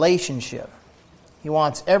relationship. He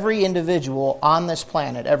wants every individual on this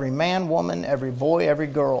planet, every man, woman, every boy, every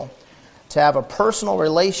girl, to have a personal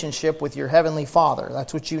relationship with your Heavenly Father.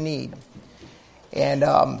 That's what you need. And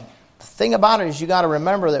the thing about it is you got to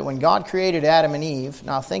remember that when God created Adam and Eve,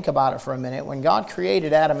 now think about it for a minute. When God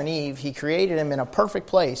created Adam and Eve, He created them in a perfect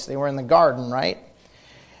place. They were in the garden, right?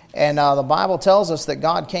 And the Bible tells us that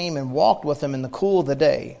God came and walked with them in the cool of the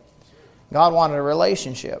day. God wanted a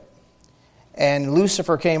relationship. And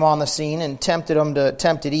Lucifer came on the scene and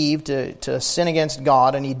tempted Eve to sin against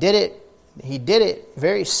God, and he did it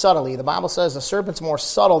very subtly. The Bible says the serpent's more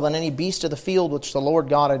subtle than any beast of the field which the Lord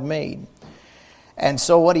God had made. And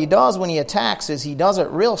so what he does when he attacks is he does it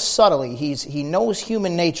real subtly. He knows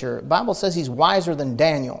human nature. The Bible says he's wiser than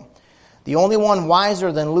Daniel. The only one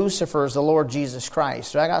wiser than Lucifer is the Lord Jesus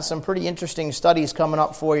Christ. So I got some pretty interesting studies coming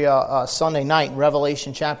up for you Sunday night in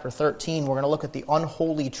Revelation chapter 13. We're going to look at the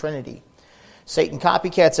unholy Trinity. Satan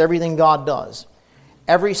copycats everything God does.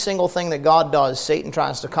 Every single thing that God does, Satan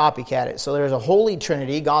tries to copycat it. So there's a holy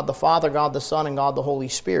Trinity, God the Father, God the Son, and God the Holy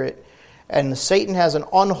Spirit. And Satan has an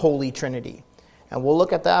unholy Trinity. And we'll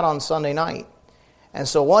look at that on Sunday night. And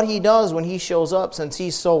so what he does when he shows up, since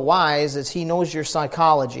he's so wise, is he knows your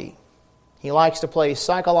psychology. He likes to play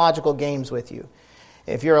psychological games with you.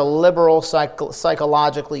 If you're a liberal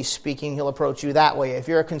psychologically speaking, he'll approach you that way. If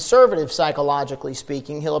you're a conservative psychologically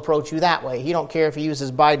speaking, he'll approach you that way. He don't care if he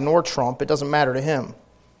uses Biden or Trump. It doesn't matter to him.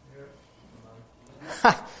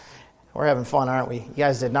 We're having fun, aren't we? You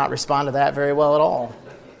guys did not respond to that very well at all.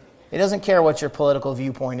 He doesn't care what your political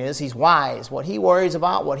viewpoint is. He's wise. What he worries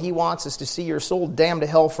about, what he wants is to see your soul damned to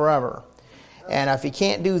hell forever. And if he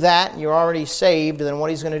can't do that and you're already saved, then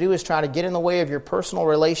what he's going to do is try to get in the way of your personal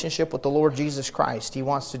relationship with the Lord Jesus Christ. He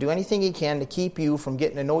wants to do anything he can to keep you from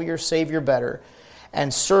getting to know your Savior better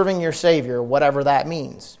and serving your Savior, whatever that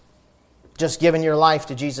means. Just giving your life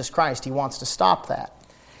to Jesus Christ. He wants to stop that.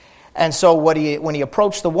 And so when he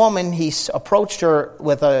approached the woman, he approached her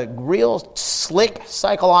with a real slick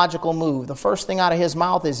psychological move. The first thing out of his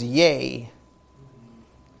mouth is yay.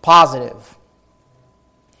 Positive.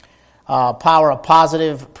 Power of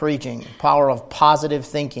positive preaching, power of positive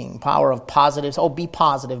thinking, power of positives. Oh, be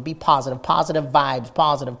positive, positive vibes,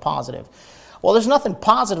 positive. Well, there's nothing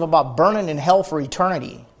positive about burning in hell for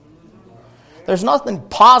eternity. There's nothing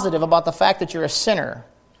positive about the fact that you're a sinner.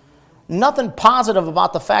 Nothing positive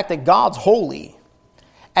about the fact that God's holy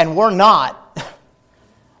and we're not.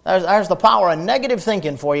 There's the power of negative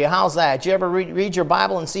thinking for you. How's that? Did you ever read your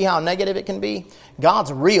Bible and see how negative it can be?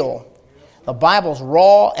 God's real. The Bible's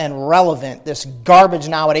raw and relevant. This garbage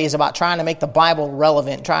nowadays about trying to make the Bible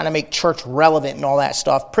relevant, trying to make church relevant and all that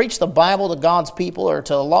stuff. Preach the Bible to God's people or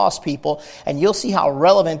to lost people, and you'll see how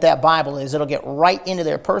relevant that Bible is. It'll get right into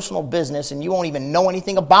their personal business, and you won't even know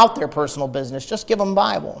anything about their personal business. Just give them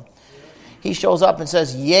Bible. He shows up and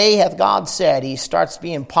says, yea, hath God said. He starts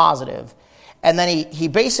being positive. And then he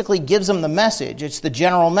basically gives them the message. It's the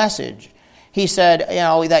general message. He said,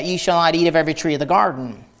 that ye shall not eat of every tree of the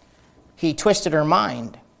garden. He twisted her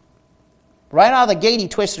mind. Right out of the gate, he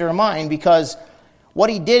twisted her mind because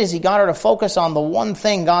what he did is he got her to focus on the one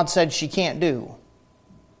thing God said she can't do.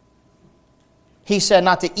 He said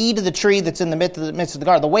not to eat of the tree that's in the midst of the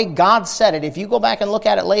garden. The way God said it, if you go back and look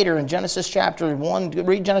at it later in Genesis chapter 1,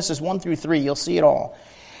 read Genesis 1 through 3, you'll see it all.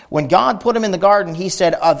 When God put him in the garden, he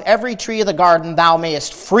said, of every tree of the garden thou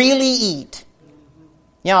mayest freely eat.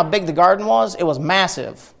 You know how big the garden was? It was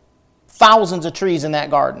massive. Thousands of trees in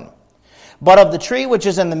that garden. But of the tree which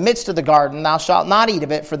is in the midst of the garden, thou shalt not eat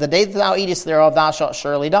of it, for the day that thou eatest thereof, thou shalt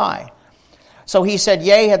surely die. So he said,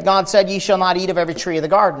 yea, hath God said, ye shall not eat of every tree of the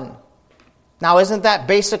garden. Now, isn't that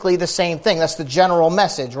basically the same thing? That's the general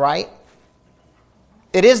message, right?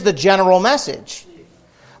 It is the general message.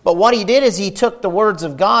 But what he did is he took the words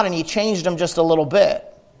of God and he changed them just a little bit.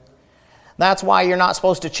 That's why you're not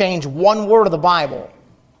supposed to change one word of the Bible.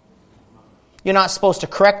 You're not supposed to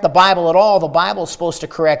correct the Bible at all. The Bible is supposed to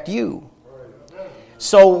correct you.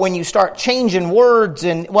 So when you start changing words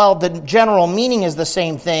and, the general meaning is the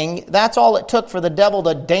same thing, that's all it took for the devil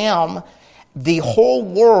to damn the whole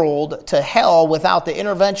world to hell without the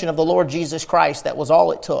intervention of the Lord Jesus Christ. That was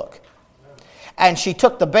all it took. And she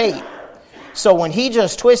took the bait. So when he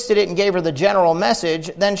just twisted it and gave her the general message,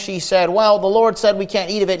 then she said, the Lord said we can't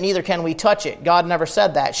eat of it, neither can we touch it. God never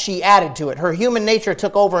said that. She added to it. Her human nature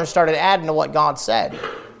took over and started adding to what God said.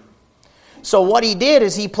 So what he did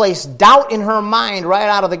is he placed doubt in her mind right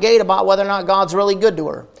out of the gate about whether or not God's really good to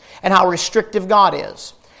her and how restrictive God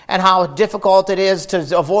is and how difficult it is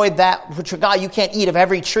to avoid that. Which, God, you can't eat of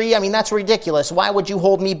every tree. I mean, that's ridiculous. Why would you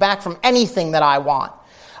hold me back from anything that I want?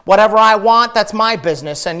 Whatever I want, that's my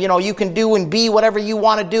business. And, you can do and be whatever you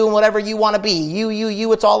want to do and whatever you want to be.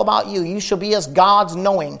 You, it's all about you. You shall be as God's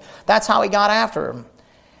knowing. That's how he got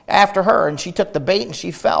after her. And she took the bait and she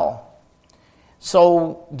fell.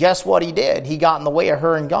 So guess what he did? He got in the way of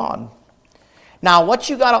her and God. Now, what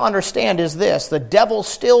you got to understand is this. The devil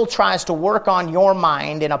still tries to work on your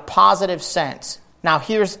mind in a positive sense. Now,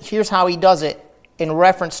 here's how he does it in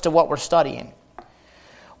reference to what we're studying.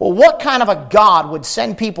 Well, what kind of a God would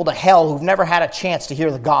send people to hell who've never had a chance to hear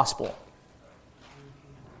the gospel?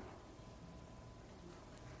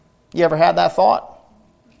 You ever had that thought?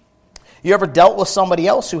 You ever dealt with somebody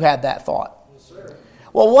else who had that thought? Yes, sir.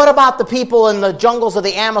 Well, what about the people in the jungles of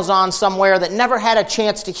the Amazon somewhere that never had a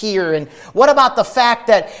chance to hear? And what about the fact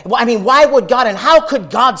that, why would God and how could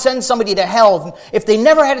God send somebody to hell if they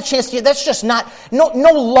never had a chance to hear? That's just not, no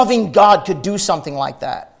loving God could do something like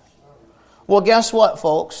that. Well, guess what,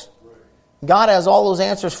 folks? God has all those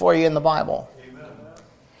answers for you in the Bible. Amen.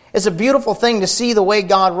 It's a beautiful thing to see the way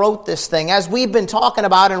God wrote this thing. As we've been talking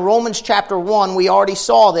about in Romans chapter 1, we already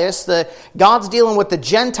saw this. God's dealing with the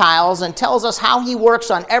Gentiles and tells us how he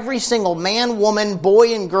works on every single man, woman,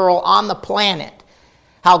 boy, and girl on the planet.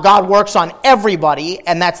 How God works on everybody,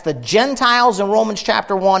 and that's the Gentiles in Romans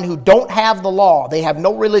chapter 1 who don't have the law. They have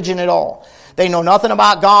no religion at all. They know nothing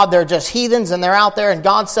about God. They're just heathens and they're out there. And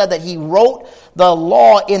God said that he wrote the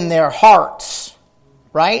law in their hearts.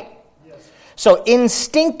 Right? Yes. So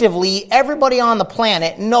instinctively, everybody on the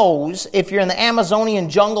planet knows if you're in the Amazonian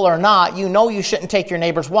jungle or not, you know you shouldn't take your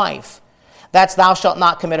neighbor's wife. That's thou shalt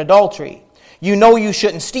not commit adultery. You know you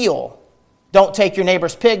shouldn't steal. Don't take your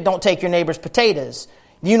neighbor's pig. Don't take your neighbor's potatoes.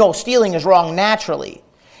 You know stealing is wrong naturally.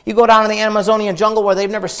 You go down in the Amazonian jungle where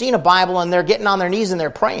they've never seen a Bible and they're getting on their knees and they're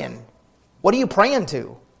praying. What are you praying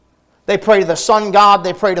to? They pray to the sun god,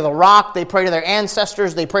 they pray to the rock, they pray to their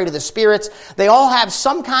ancestors, they pray to the spirits. They all have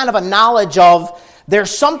some kind of a knowledge of there's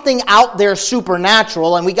something out there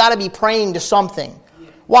supernatural and we got to be praying to something.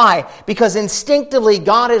 Why? Because instinctively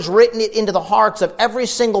God has written it into the hearts of every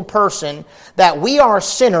single person that we are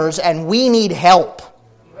sinners and we need help.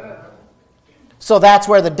 So that's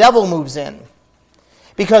where the devil moves in.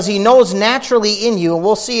 Because he knows naturally in you, and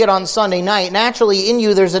we'll see it on Sunday night, naturally in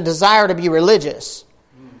you there's a desire to be religious.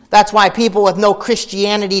 That's why people with no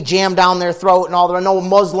Christianity jammed down their throat and all, there are no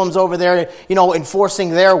Muslims over there,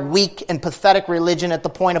 enforcing their weak and pathetic religion at the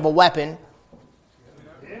point of a weapon.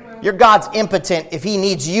 Your God's impotent if he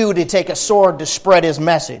needs you to take a sword to spread his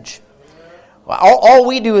message. All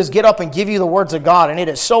we do is get up and give you the words of God, and it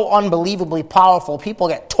is so unbelievably powerful. People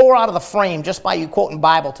get tore out of the frame just by you quoting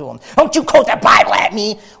Bible to them. Don't you quote that Bible at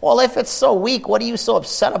me. Well, if it's so weak, what are you so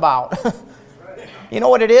upset about? You know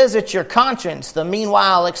what it is? It's your conscience. The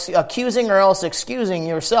meanwhile accusing or else excusing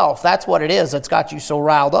yourself. That's what it is that's got you so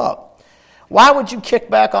riled up. Why would you kick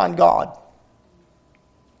back on God?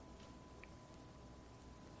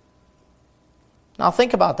 Now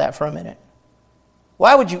think about that for a minute.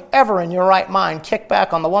 Why would you ever in your right mind kick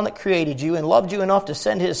back on the one that created you and loved you enough to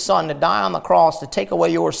send his son to die on the cross to take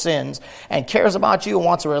away your sins and cares about you and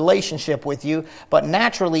wants a relationship with you, but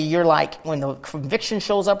naturally you're like, when the conviction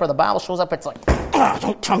shows up or the Bible shows up, it's like,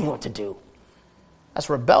 don't tell me what to do. That's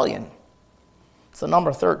rebellion. It's the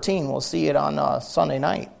number 13. We'll see it on Sunday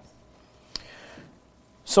night.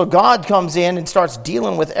 So God comes in and starts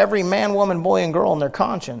dealing with every man, woman, boy, and girl in their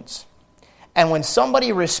conscience. And when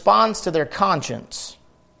somebody responds to their conscience,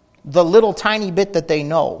 the little tiny bit that they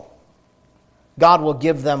know, God will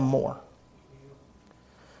give them more.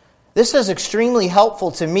 This is extremely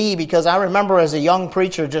helpful to me because I remember as a young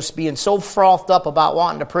preacher just being so frothed up about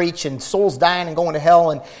wanting to preach and souls dying and going to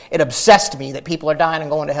hell, and it obsessed me that people are dying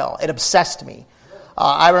and going to hell. It obsessed me.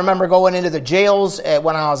 I remember going into the jails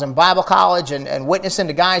when I was in Bible college and witnessing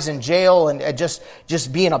to guys in jail and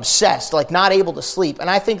just being obsessed, like not able to sleep. And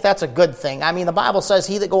I think that's a good thing. I mean, the Bible says,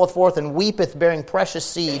 he that goeth forth and weepeth, bearing precious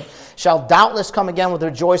seed, shall doubtless come again with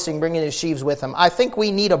rejoicing, bringing his sheaves with him. I think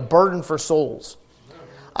we need a burden for souls.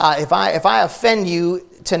 If I offend you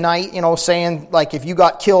tonight, saying, like, if you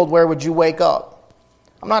got killed, where would you wake up?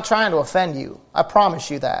 I'm not trying to offend you. I promise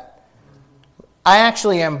you that. I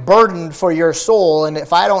actually am burdened for your soul, and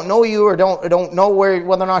if I don't know you or don't know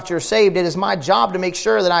whether or not you're saved, it is my job to make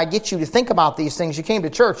sure that I get you to think about these things. You came to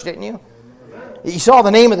church, didn't you? You saw the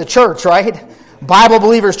name of the church, right? Bible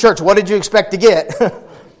Believers Church. What did you expect to get?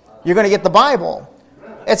 You're going to get the Bible.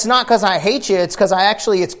 It's not because I hate you. It's because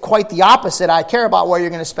it's quite the opposite. I care about where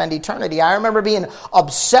you're going to spend eternity. I remember being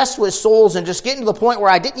obsessed with souls and just getting to the point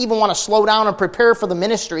where I didn't even want to slow down and prepare for the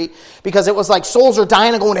ministry because it was like souls are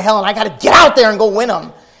dying and going to hell and I got to get out there and go win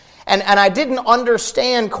them. And I didn't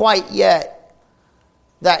understand quite yet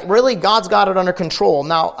that really God's got it under control.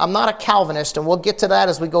 Now, I'm not a Calvinist, and we'll get to that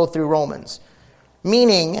as we go through Romans.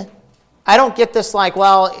 Meaning, I don't get this like,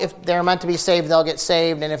 well, if they're meant to be saved, they'll get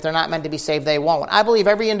saved, and if they're not meant to be saved, they won't. I believe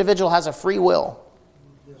every individual has a free will.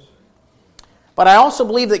 But I also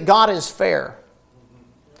believe that God is fair,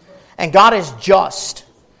 and God is just,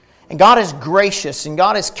 and God is gracious, and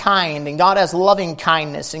God is kind, and God has loving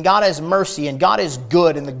kindness, and God has mercy, and God is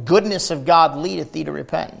good, and the goodness of God leadeth thee to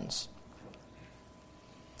repentance.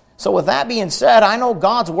 So with that being said, I know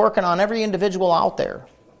God's working on every individual out there.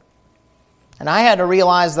 And I had to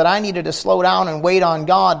realize that I needed to slow down and wait on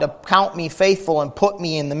God to count me faithful and put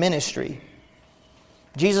me in the ministry.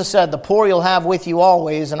 Jesus said, the poor you'll have with you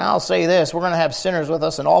always. And I'll say this, we're going to have sinners with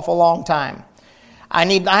us an awful long time. I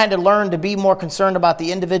had to learn to be more concerned about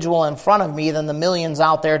the individual in front of me than the millions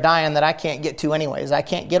out there dying that I can't get to anyways. I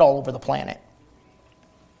can't get all over the planet.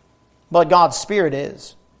 But God's Spirit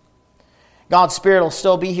is. God's Spirit will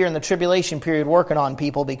still be here in the tribulation period working on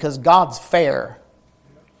people because God's fair.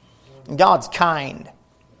 And God's kind.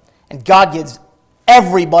 And God gives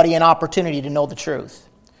everybody an opportunity to know the truth.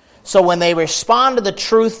 So when they respond to the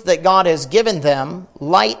truth that God has given them,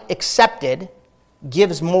 light accepted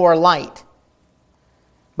gives more light.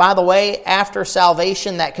 By the way, after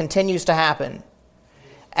salvation, that continues to happen.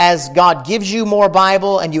 As God gives you more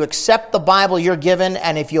Bible and you accept the Bible you're given,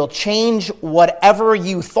 and if you'll change whatever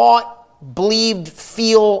you thought, believed,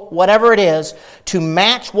 feel, whatever it is, to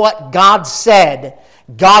match what God said,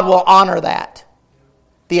 God will honor that.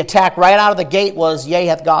 The attack right out of the gate was, yea,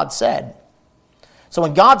 hath God said. So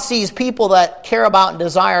when God sees people that care about and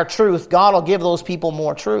desire truth, God will give those people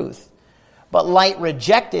more truth. But light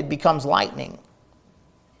rejected becomes lightning.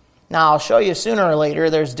 Now, I'll show you sooner or later,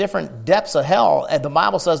 there's different depths of hell. And the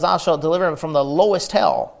Bible says, thou shalt deliver him from the lowest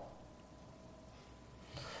hell.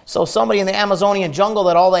 So somebody in the Amazonian jungle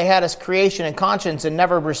that all they had is creation and conscience and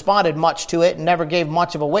never responded much to it and never gave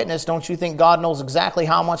much of a witness, don't you think God knows exactly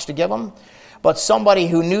how much to give them? But somebody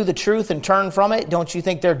who knew the truth and turned from it, don't you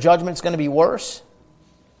think their judgment's going to be worse?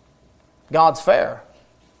 God's fair.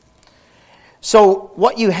 So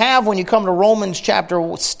what you have when you come to Romans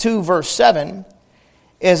chapter 2, verse 7,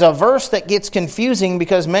 is a verse that gets confusing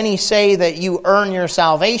because many say that you earn your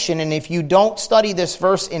salvation, and if you don't study this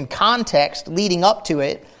verse in context leading up to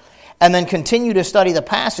it, and then continue to study the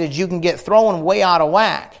passage, you can get thrown way out of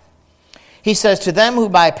whack. He says, to them who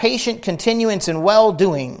by patient continuance in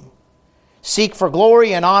well-doing seek for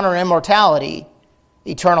glory and honor and immortality,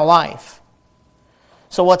 eternal life.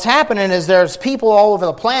 So what's happening is there's people all over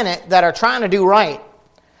the planet that are trying to do right.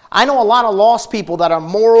 I know a lot of lost people that are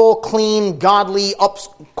moral, clean, godly,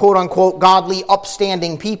 quote-unquote, godly,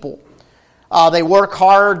 upstanding people. They work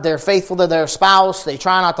hard, they're faithful to their spouse, they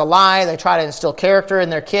try not to lie, they try to instill character in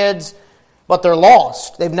their kids, but they're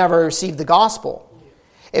lost. They've never received the gospel.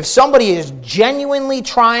 If somebody is genuinely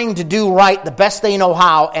trying to do right the best they know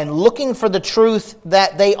how and looking for the truth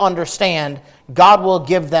that they understand, God will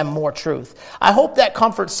give them more truth. I hope that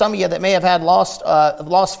comforts some of you that may have had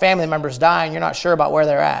lost family members die and you're not sure about where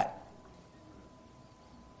they're at.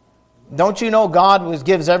 Don't you know God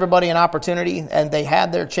gives everybody an opportunity and they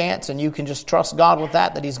had their chance and you can just trust God with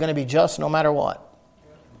that He's going to be just no matter what.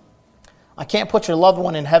 I can't put your loved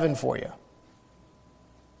one in heaven for you.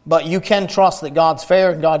 But you can trust that God's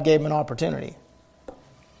fair and God gave him an opportunity.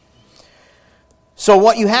 So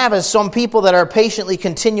what you have is some people that are patiently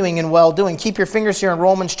continuing in well-doing. Keep your fingers here in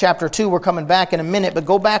Romans chapter 2. We're coming back in a minute, but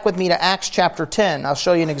go back with me to Acts chapter 10. I'll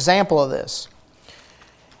show you an example of this.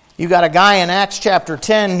 You got a guy in Acts chapter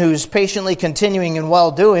 10 who's patiently continuing in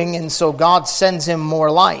well-doing, and so God sends him more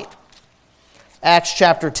light. Acts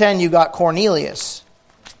chapter 10, you got Cornelius.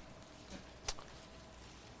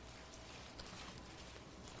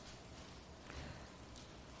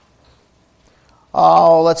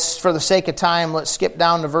 Oh, for the sake of time, let's skip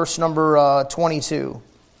down to verse number 22.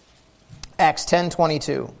 Acts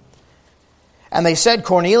 10:22. And they said,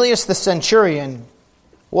 Cornelius the centurion,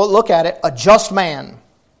 well, look at it, a just man,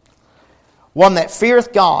 one that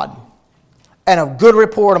feareth God, and of good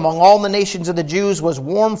report among all the nations of the Jews, was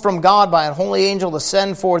warned from God by an holy angel to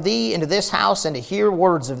send for thee into this house and to hear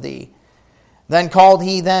words of thee. Then called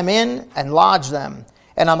he them in and lodged them.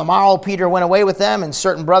 And on the morrow Peter went away with them, and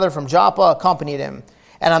certain brother from Joppa accompanied him.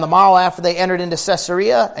 And on the morrow after they entered into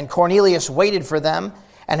Caesarea, and Cornelius waited for them,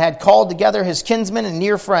 and had called together his kinsmen and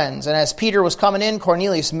near friends. And as Peter was coming in,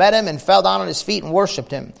 Cornelius met him, and fell down on his feet and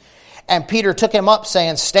worshipped him. And Peter took him up,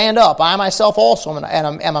 saying, Stand up, I myself also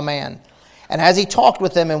am a man. And as he talked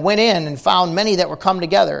with them and went in, and found many that were come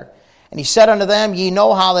together. And he said unto them, Ye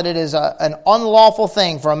know how that it is an unlawful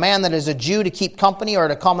thing for a man that is a Jew to keep company or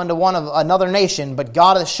to come into one of another nation. But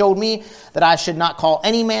God hath showed me that I should not call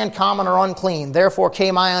any man common or unclean. Therefore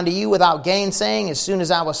came I unto you without gainsaying, as soon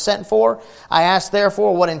as I was sent for. I asked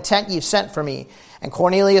therefore what intent ye sent for me. And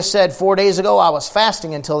Cornelius said, 4 days ago I was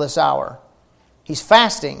fasting until this hour. He's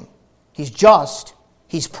fasting. He's just.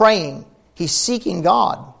 He's praying. He's seeking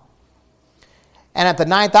God. And at the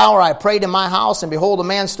 9th hour I prayed in my house, and behold, a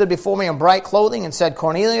man stood before me in bright clothing, and said,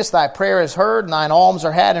 Cornelius, thy prayer is heard, and thine alms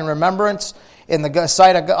are had in remembrance in the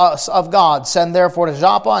sight of God. Send therefore to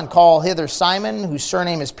Joppa, and call hither Simon, whose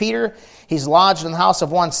surname is Peter. He's lodged in the house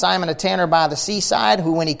of one Simon a tanner by the seaside,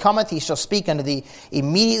 who when he cometh he shall speak unto thee.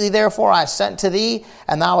 Immediately therefore I sent to thee,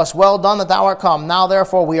 and thou hast well done that thou art come. Now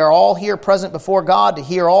therefore we are all here present before God, to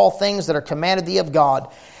hear all things that are commanded thee of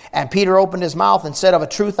God. And Peter opened his mouth and said, Of a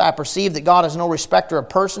truth I perceive that God is no respecter of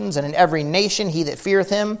persons, and in every nation he that feareth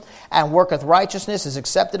him and worketh righteousness is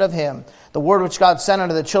accepted of him. The word which God sent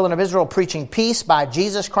unto the children of Israel, preaching peace by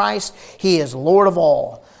Jesus Christ, he is Lord of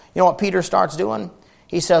all. You know what Peter starts doing?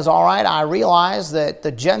 He says, all right, I realize that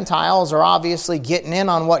the Gentiles are obviously getting in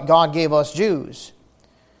on what God gave us Jews.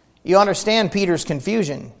 You understand Peter's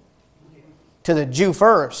confusion to the Jew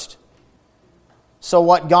first. So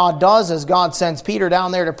what God does is God sends Peter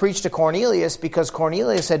down there to preach to Cornelius, because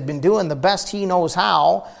Cornelius had been doing the best he knows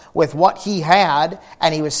how with what he had,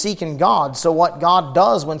 and he was seeking God. So what God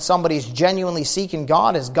does when somebody's genuinely seeking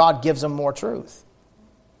God is God gives them more truth.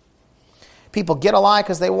 People get a lie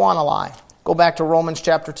because they want a lie. Go back to Romans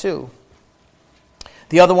chapter 2.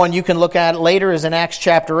 The other one you can look at later is in Acts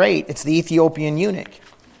chapter 8. It's the Ethiopian eunuch.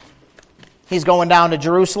 He's going down to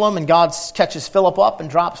Jerusalem, and God catches Philip up and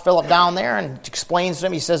drops Philip down there and explains to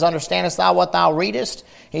him. He says, Understandest thou what thou readest?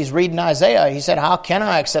 He's reading Isaiah. He said, How can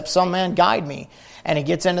I except some man guide me? And he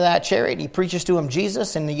gets into that chariot, and he preaches to him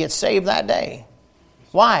Jesus, and he gets saved that day.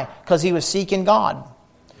 Why? Because he was seeking God.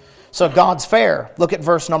 So God's fair. Look at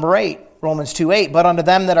verse number 8, Romans 2:8. But unto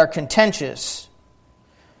them that are contentious.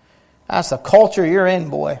 That's the culture you're in,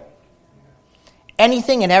 boy.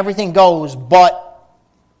 Anything and everything goes but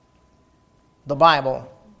the Bible,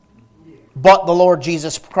 but the Lord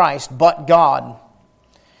Jesus Christ, but God.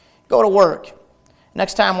 Go to work.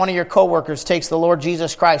 Next time one of your coworkers takes the Lord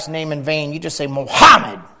Jesus Christ's name in vain, you just say,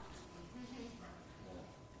 Muhammad.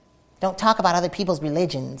 Don't talk about other people's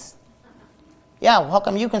religions. Yeah, well, how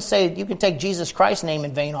come you can take Jesus Christ's name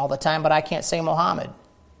in vain all the time, but I can't say Muhammad?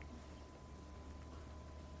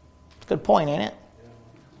 Good point, ain't it?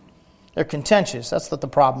 They're contentious. That's what the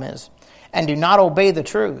problem is. And do not obey the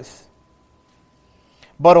truth,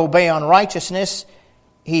 but obey unrighteousness,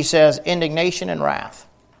 he says, indignation and wrath.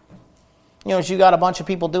 You know what you got a bunch of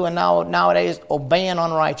people doing nowadays? Obeying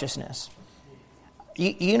unrighteousness.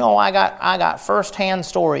 You know, I got first-hand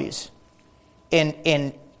stories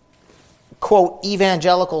in quote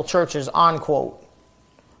evangelical churches, unquote,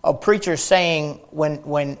 of preachers saying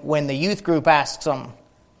when the youth group asks them,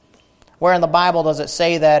 where in the Bible does it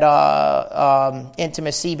say that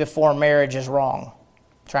intimacy before marriage is wrong?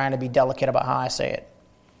 I'm trying to be delicate about how I say it.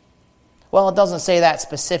 Well, it doesn't say that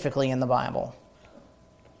specifically in the Bible.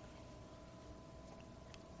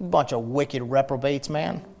 Bunch of wicked reprobates,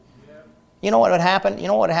 man. You know what would happen? You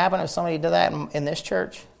know what would happen if somebody did that in this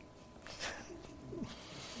church?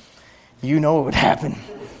 You know what would happen.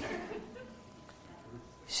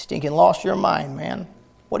 Stinking lost your mind, man.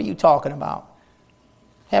 What are you talking about?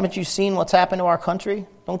 Haven't you seen what's happened to our country?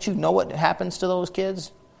 Don't you know what happens to those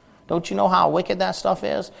kids? Don't you know how wicked that stuff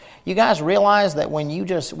is? You guys realize that when you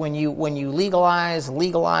legalize,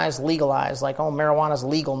 like, oh, marijuana's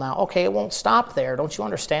legal now. Okay, it won't stop there. Don't you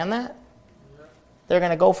understand that? They're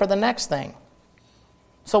going to go for the next thing.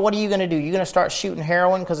 So what are you going to do? You're going to start shooting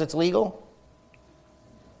heroin because it's legal?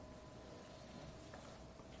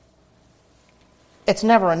 It's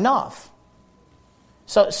never enough.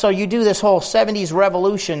 So you do this whole 70s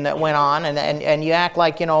revolution that went on, and you act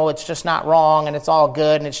like, you know, it's just not wrong, and it's all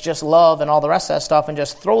good, and it's just love, and all the rest of that stuff, and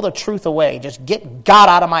just throw the truth away. Just get God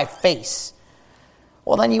out of my face.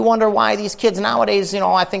 Well, then you wonder why these kids nowadays, you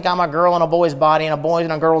know, I think I'm a girl in a boy's body, and a boy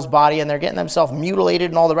in a girl's body, and they're getting themselves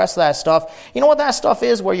mutilated and all the rest of that stuff. You know what that stuff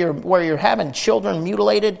is, where you're having children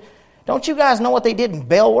mutilated? Don't you guys know what they did in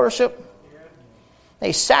Baal worship?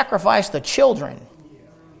 They sacrificed the children.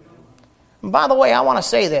 And by the way, I want to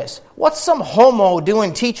say this. What's some homo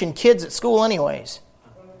doing teaching kids at school anyways?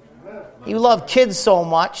 You love kids so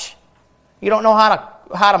much. You don't know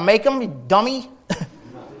how to make them, you dummy.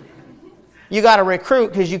 You got to recruit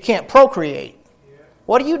because you can't procreate.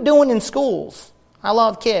 What are you doing in schools? I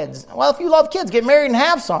love kids. Well, if you love kids, get married and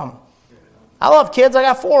have some. I love kids. I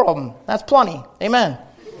got 4 of them. That's plenty. Amen.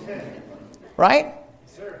 Right?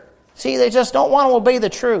 Sure. See, they just don't want to obey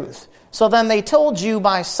the truth. So then they told you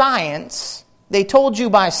by science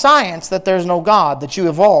that there's no God, that you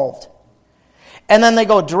evolved. And then they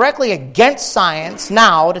go directly against science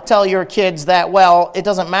now to tell your kids that, well, it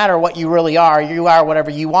doesn't matter what you really are. You are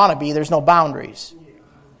whatever you want to be. There's no boundaries.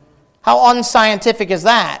 How unscientific is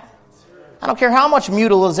that? I don't care how much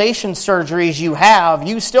mutilization surgeries you have.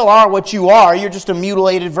 You still are what you are. You're just a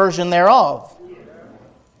mutilated version thereof.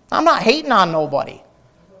 I'm not hating on nobody.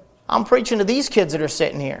 I'm preaching to these kids that are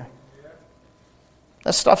sitting here.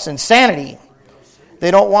 This stuff's insanity.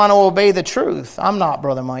 They don't want to obey the truth. I'm not,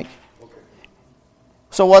 Brother Mike.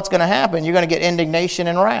 So what's going to happen? You're going to get indignation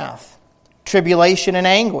and wrath, tribulation and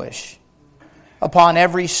anguish upon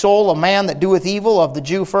every soul of man that doeth evil, of the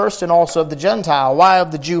Jew first and also of the Gentile. Why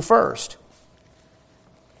of the Jew first?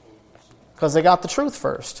 Because they got the truth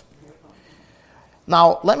first.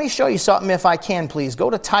 Now, let me show you something if I can, please. Go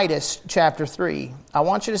to Titus chapter 3. I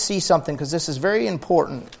want you to see something because this is very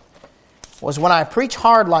important. Was when I preach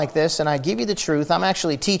hard like this and I give you the truth, I'm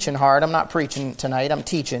actually teaching hard. I'm not preaching tonight, I'm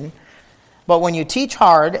teaching. But when you teach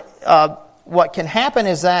hard, what can happen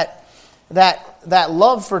is that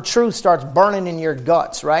love for truth starts burning in your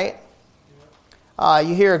guts, right?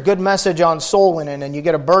 You hear a good message on soul winning and you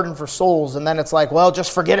get a burden for souls, and then it's like, well,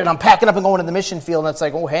 just forget it. I'm packing up and going to the mission field. And it's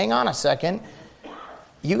like, oh, hang on a second.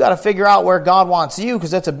 You got to figure out where God wants you,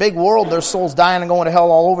 because it's a big world. There's souls dying and going to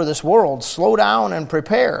hell all over this world. Slow down and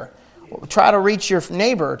prepare. Try to reach your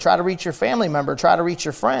neighbor. Try to reach your family member. Try to reach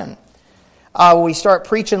your friend. We start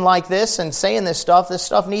preaching like this and saying this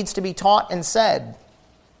stuff needs to be taught and said.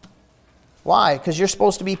 Why? Because you're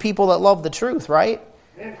supposed to be people that love the truth, right?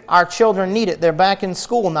 Our children need it. They're back in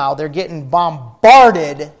school now. They're getting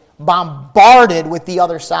bombarded with the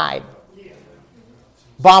other side.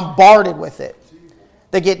 Bombarded with it.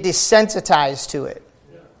 They get desensitized to it.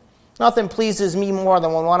 Nothing pleases me more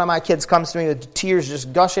than when one of my kids comes to me with tears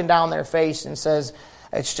just gushing down their face and says,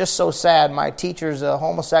 it's just so sad. My teacher's a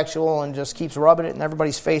homosexual and just keeps rubbing it in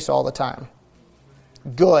everybody's face all the time.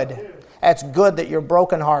 Good. That's good that you're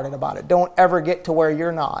brokenhearted about it. Don't ever get to where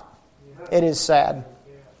you're not. It is sad.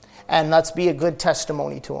 And let's be a good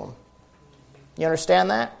testimony to them. You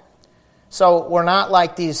understand that? So we're not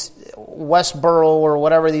like these Westboro or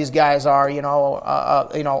whatever these guys are,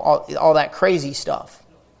 all that crazy stuff.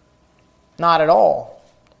 Not at all.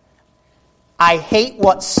 I hate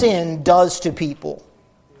what sin does to people.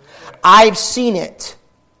 I've seen it.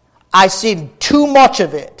 I've seen too much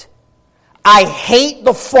of it. I hate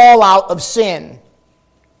the fallout of sin.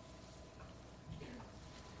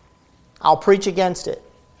 I'll preach against it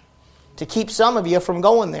to keep some of you from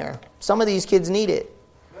going there. Some of these kids need it.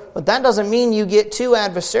 But that doesn't mean you get too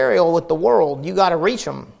adversarial with the world. You got to reach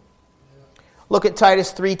them. Look at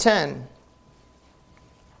Titus 3:10.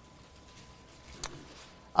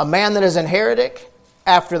 A man that is an heretic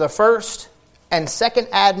after the first and second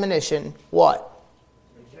admonition, what?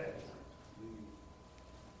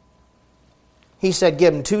 He said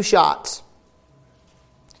give them 2 shots.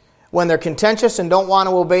 When they're contentious and don't want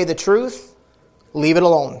to obey the truth, leave it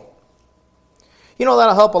alone. You know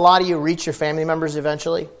that'll help a lot of you reach your family members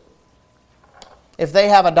eventually. If they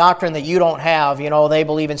have a doctrine that you don't have, they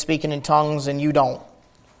believe in speaking in tongues and you don't.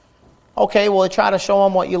 Okay, well, try to show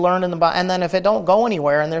them what you learned in the Bible. And then if it don't go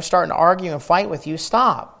anywhere and they're starting to argue and fight with you,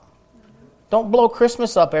 stop. Don't blow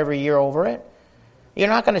Christmas up every year over it. You're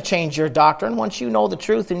not going to change your doctrine. Once you know the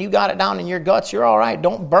truth and you got it down in your guts, you're all right.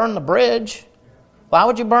 Don't burn the bridge. Why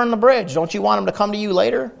would you burn the bridge? Don't you want them to come to you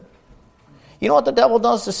later? You know what the devil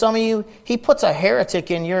does to some of you? He puts a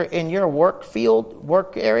heretic in your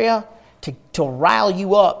work area to rile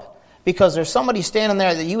you up, because there's somebody standing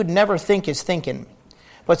there that you would never think is thinking.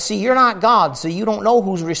 But see, you're not God, so you don't know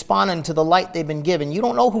who's responding to the light they've been given. You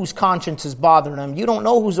don't know whose conscience is bothering them. You don't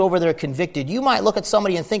know who's over there convicted. You might look at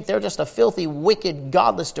somebody and think they're just a filthy, wicked,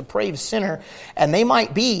 godless, depraved sinner, and they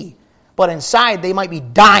might be, but inside they might be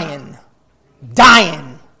dying.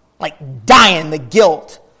 The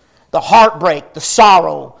guilt, the heartbreak, the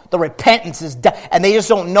sorrow, the repentance and they just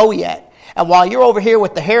don't know yet. And while you're over here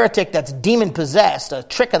with the heretic that's demon-possessed, a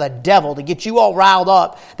trick of the devil to get you all riled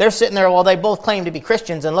up, they're sitting there, well, they both claim to be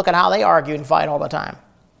Christians, and look at how they argue and fight all the time.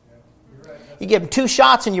 You give them 2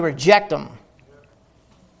 shots and you reject them.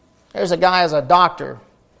 There's a guy as a doctor.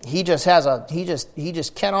 He cannot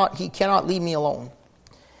leave me alone.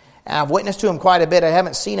 And I've witnessed to him quite a bit. I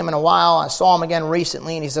haven't seen him in a while. I saw him again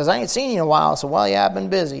recently, and he says, I ain't seen you in a while. I said, well, yeah, I've been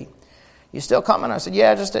busy. You still coming? I said,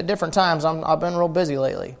 yeah, just at different times. I've been real busy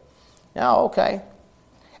lately. Yeah, okay.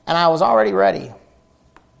 And I was already ready.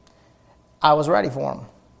 I was ready for him.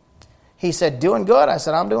 He said, doing good? I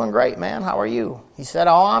said, I'm doing great, man. How are you? He said,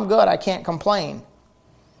 oh, I'm good. I can't complain.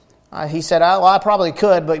 He said, well, I probably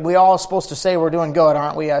could, but we all supposed to say we're doing good,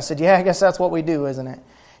 aren't we? I said, yeah, I guess that's what we do, isn't it?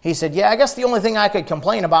 He said, yeah, I guess the only thing I could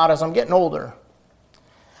complain about is I'm getting older.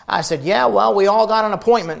 I said, yeah, well, we all got an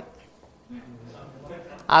appointment.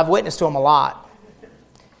 I've witnessed to him a lot.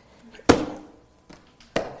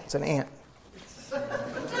 It's an ant.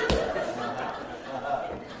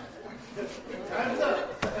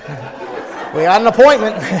 We got an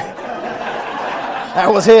appointment.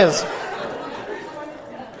 That was his.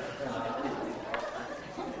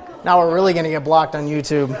 Now we're really going to get blocked on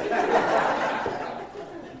YouTube.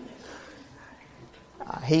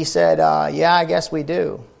 He said, yeah, I guess we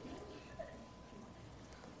do.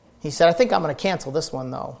 He said, I think I'm going to cancel this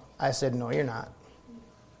one, though. I said, no, you're not.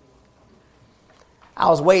 I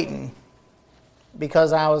was waiting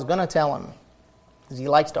because I was going to tell him, because he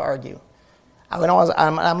likes to argue. I'm going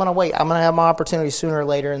to wait. I'm going to have my opportunity sooner or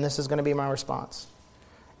later, and this is going to be my response.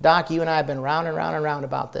 Doc, you and I have been round and round and round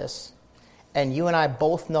about this, and you and I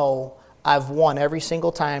both know I've won every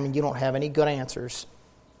single time, and you don't have any good answers.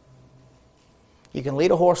 You can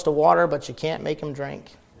lead a horse to water, but you can't make him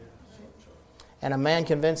drink. And a man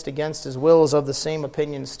convinced against his will is of the same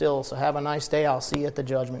opinion still. So have a nice day. I'll see you at the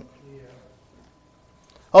judgment. Yeah.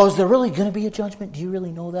 Oh, is there really going to be a judgment? Do you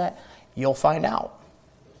really know that? You'll find out.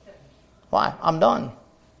 Why? I'm done.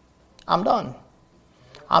 I'm done.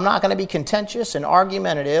 I'm not going to be contentious and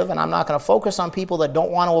argumentative, and I'm not going to focus on people that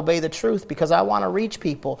don't want to obey the truth because I want to reach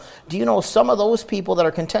people. Do you know some of those people that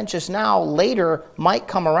are contentious now later might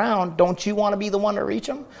come around? Don't you want to be the one to reach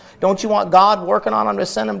them? Don't you want God working on them to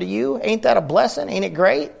send them to you? Ain't that a blessing? Ain't it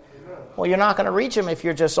great? Well, you're not going to reach them if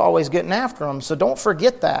you're just always getting after them. So don't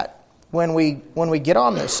forget that when we get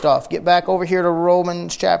on this stuff. Get back over here to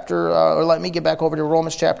Romans chapter, or let me get back over to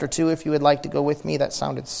Romans chapter 2 if you would like to go with me. That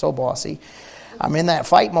sounded so bossy. I'm in that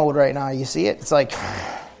fight mode right now. You see it? It's like,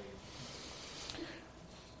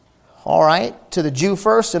 all right, to the Jew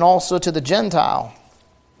first and also to the Gentile.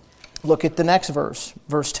 Look at the next verse,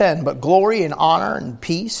 verse 10. But glory and honor and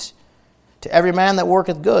peace to every man that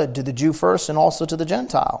worketh good, to the Jew first and also to the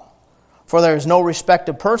Gentile. For there is no respect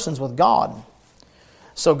of persons with God.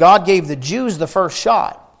 So God gave the Jews the first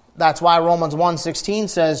shot. That's why Romans 1:16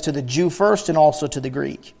 says to the Jew first and also to the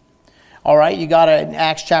Greek. All right, you got it in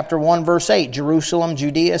Acts chapter 1, verse 8. Jerusalem,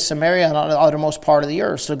 Judea, Samaria, and the uttermost part of the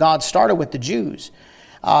earth. So God started with the Jews.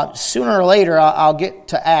 Sooner or later, I'll get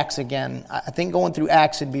to Acts again. I think going through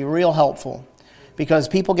Acts would be real helpful. Because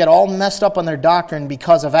people get all messed up on their doctrine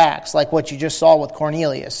because of Acts. Like what you just saw with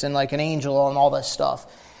Cornelius and like an angel and all this stuff.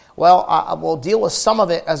 Well, we'll deal with some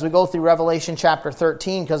of it as we go through Revelation chapter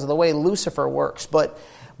 13 because of the way Lucifer works. But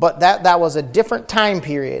that was a different time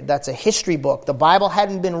period. That's a history book. The Bible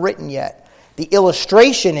hadn't been written yet. The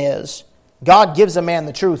illustration is God gives a man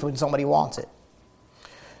the truth when somebody wants it.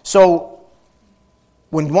 So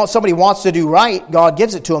when somebody wants to do right, God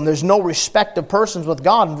gives it to them. There's no respect of persons with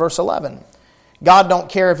God in verse 11. God don't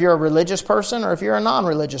care if you're a religious person or if you're a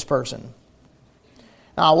non-religious person.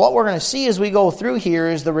 Now, what we're going to see as we go through here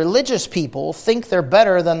is the religious people think they're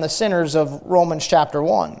better than the sinners of Romans chapter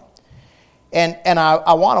 1. And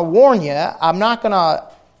I want to warn you, I'm not going to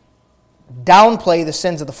downplay the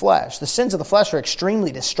sins of the flesh. The sins of the flesh are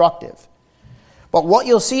extremely destructive. But what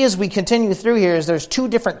you'll see as we continue through here is there's two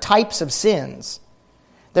different types of sins.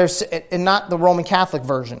 There's, and not the Roman Catholic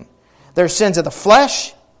version. There's sins of the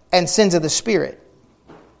flesh and sins of the spirit.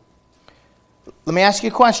 Let me ask you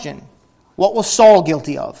a question. What was Saul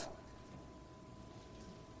guilty of?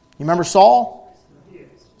 You remember Saul? Yes.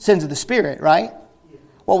 Sins of the spirit, right?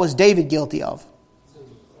 What was David guilty of?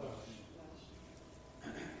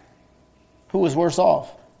 Who was worse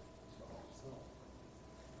off?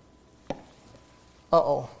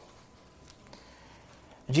 Uh-oh.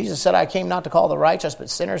 Jesus said, I came not to call the righteous, but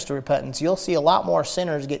sinners to repentance. You'll see a lot more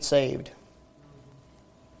sinners get saved.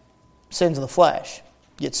 Sins of the flesh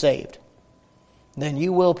get saved. Then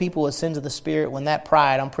you will people with sins of the spirit when that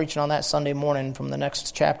pride, I'm preaching on that Sunday morning from the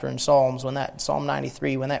next chapter in Psalms, when that Psalm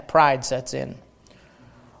 93, when that pride sets in.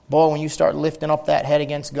 Boy, when you start lifting up that head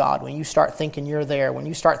against God, when you start thinking you're there, when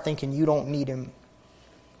you start thinking you don't need Him,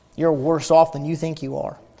 you're worse off than you think you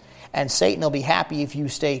are. And Satan will be happy if you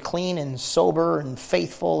stay clean and sober and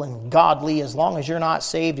faithful and godly as long as you're not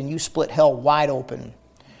saved and you split hell wide open.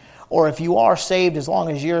 Or if you are saved, as long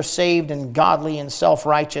as you're saved and godly and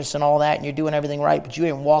self-righteous and all that, and you're doing everything right, but you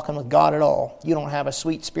ain't walking with God at all. You don't have a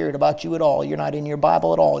sweet spirit about you at all. You're not in your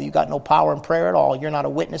Bible at all. You got no power in prayer at all. You're not a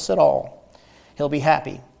witness at all. He'll be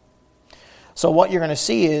happy. So what you're going to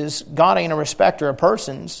see is God ain't a respecter of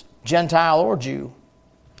persons, Gentile or Jew.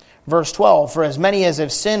 Verse 12, for as many as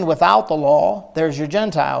have sinned without the law, there's your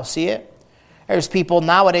Gentiles, see it? There's people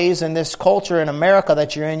nowadays in this culture in America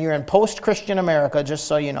that you're in post-Christian America, just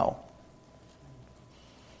so you know.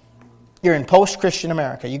 You're in post-Christian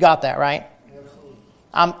America. You got that, right?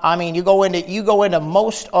 I mean, you go into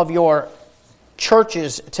most of your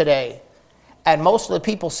churches today, and most of the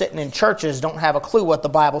people sitting in churches don't have a clue what the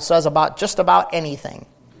Bible says about just about anything.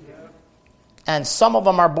 And some of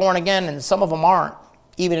them are born again, and some of them aren't.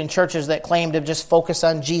 Even in churches that claim to just focus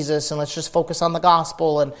on Jesus and let's just focus on the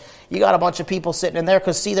gospel. And you got a bunch of people sitting in there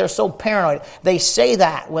because, see, they're so paranoid. They say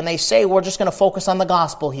that when they say we're just going to focus on the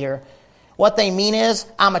gospel here. What they mean is,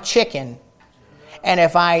 I'm a chicken. And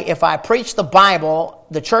if I preach the Bible,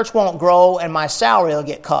 the church won't grow and my salary will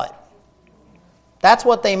get cut. That's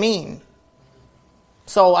what they mean.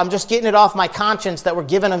 So I'm just getting it off my conscience that we're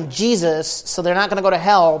giving them Jesus so they're not going to go to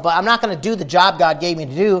hell. But I'm not going to do the job God gave me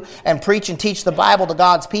to do and preach and teach the Bible to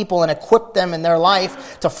God's people and equip them in their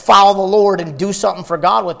life to follow the Lord and do something for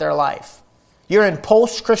God with their life. You're in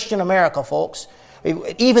post-Christian America, folks.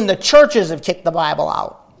 Even the churches have kicked the Bible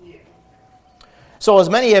out. So as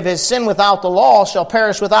many of his sin without the law shall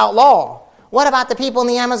perish without law. What about the people in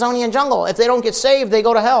the Amazonian jungle? If they don't get saved, they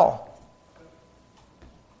go to hell.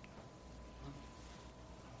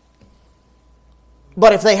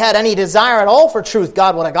 But if they had any desire at all for truth,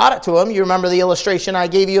 God would have got it to them. You remember the illustration I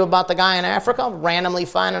gave you about the guy in Africa randomly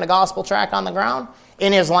finding a gospel tract on the ground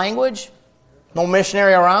in his language? No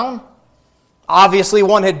missionary around. Obviously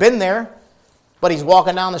one had been there, but he's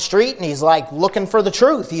walking down the street and he's like looking for the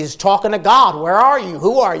truth. He's talking to God. Where are you?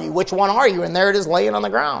 Who are you? Which one are you? And there it is laying on the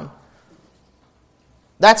ground.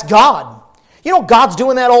 That's God. You know God's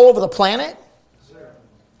doing that all over the planet?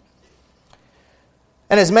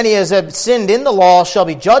 And as many as have sinned in the law shall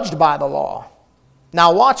be judged by the law.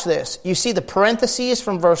 Now watch this. You see the parentheses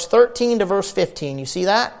from verse 13 to verse 15. You see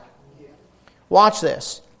that? Watch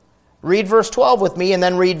this. Read verse 12 with me and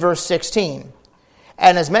then read verse 16.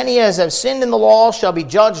 And as many as have sinned in the law shall be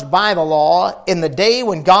judged by the law in the day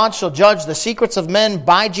when God shall judge the secrets of men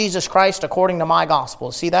by Jesus Christ according to my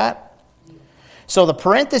gospel. See that? So the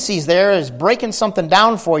parentheses there is breaking something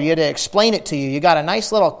down for you to explain it to you. You got a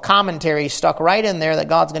nice little commentary stuck right in there that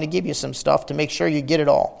God's going to give you some stuff to make sure you get it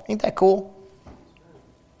all. Ain't that cool?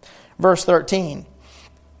 Verse 13.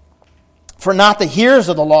 For not the hearers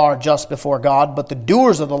of the law are just before God, but the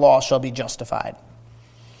doers of the law shall be justified.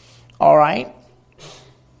 All right?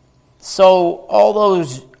 So all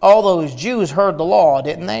those Jews heard the law,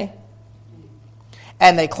 didn't they?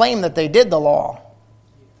 And they claimed that they did the law.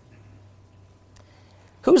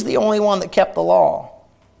 Who's the only one that kept the law?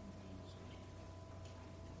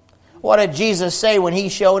 What did Jesus say when he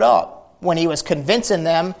showed up? When he was convincing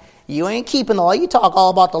them, you ain't keeping the law. You talk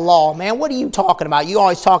all about the law, man. What are you talking about? You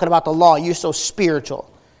always talking about the law. You're so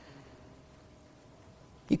spiritual.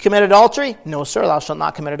 You commit adultery? No, sir, thou shalt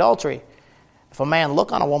not commit adultery. If a man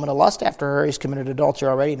look on a woman to lust after her, he's committed adultery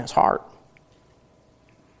already in his heart.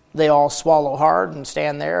 They all swallow hard and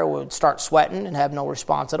stand there, would start sweating and have no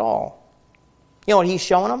response at all. You know what he's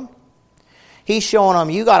showing them? He's showing them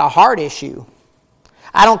you got a heart issue.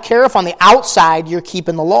 I don't care if on the outside you're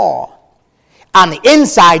keeping the law. On the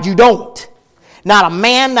inside you don't. Not a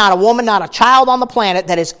man, not a woman, not a child on the planet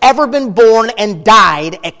that has ever been born and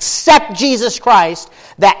died except Jesus Christ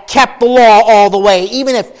that kept the law all the way.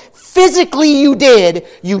 Even if physically you did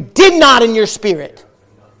not in your spirit.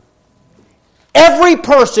 Every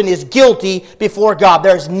person is guilty before God.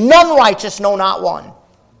 There's none righteous, no, not one.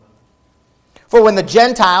 For when the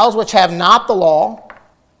Gentiles, which have not the law,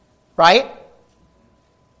 right,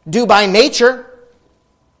 do by nature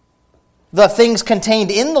the things contained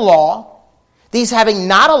in the law, these having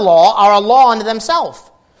not a law are a law unto themselves.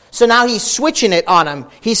 So now he's switching it on them.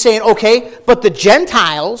 He's saying, okay, but the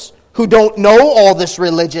Gentiles, who don't know all this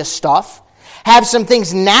religious stuff, have some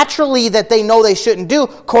things naturally that they know they shouldn't do.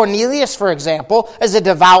 Cornelius, for example, is a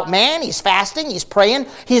devout man. He's fasting. He's praying.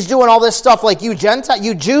 He's doing all this stuff like you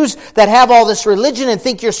Jews that have all this religion and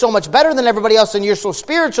think you're so much better than everybody else and you're so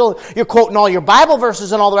spiritual. You're quoting all your Bible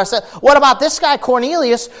verses and all the rest of it. What about this guy,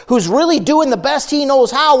 Cornelius, who's really doing the best he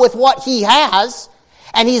knows how with what he has?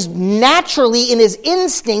 And he's naturally in his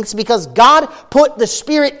instincts because God put the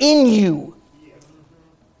Spirit in you.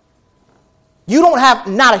 You don't have,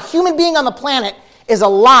 not a human being on the planet is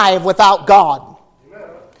alive without God.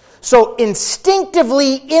 So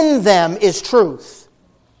instinctively in them is truth.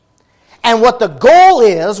 And what the goal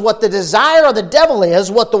is, what the desire of the devil is,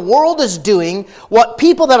 what the world is doing, what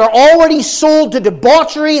people that are already sold to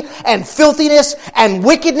debauchery and filthiness and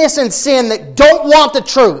wickedness and sin that don't want the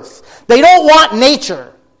truth. They don't want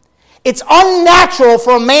nature. It's unnatural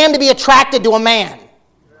for a man to be attracted to a man.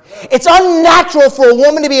 It's unnatural for a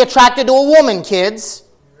woman to be attracted to a woman, kids.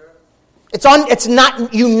 It's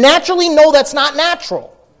not. You naturally know that's not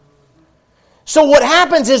natural. So what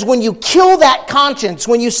happens is when you kill that conscience,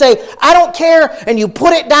 when you say, I don't care, and you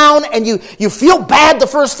put it down, and you feel bad the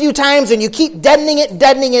first few times, and you keep deadening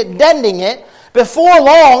it, before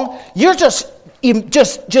long, you're just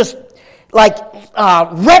like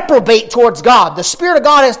reprobate towards God. The Spirit of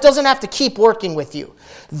God doesn't have to keep working with you.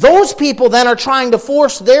 Those people then are trying to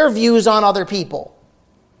force their views on other people.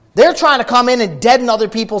 They're trying to come in and deaden other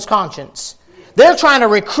people's conscience. They're trying to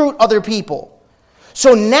recruit other people.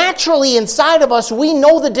 So naturally inside of us, we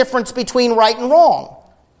know the difference between right and wrong.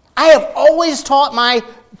 I have always taught my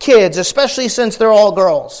kids, especially since they're all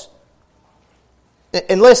girls.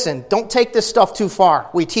 And listen, don't take this stuff too far.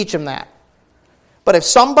 We teach them that. But if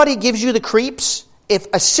somebody gives you the creeps, if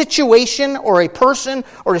a situation or a person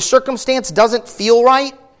or a circumstance doesn't feel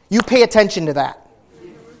right, you pay attention to that.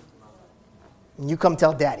 And you come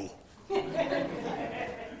tell Daddy.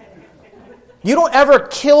 You don't ever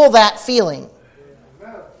kill that feeling.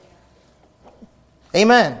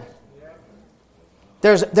 Amen.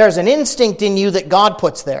 There's an instinct in you that God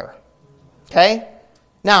puts there. Okay?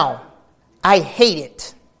 Now, I hate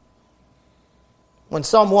it when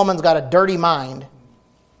some woman's got a dirty mind,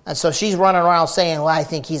 and so she's running around saying, well, I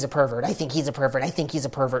think he's a pervert. I think he's a pervert. I think he's a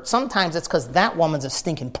pervert. Sometimes it's because that woman's a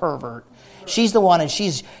stinking pervert. She's the one, and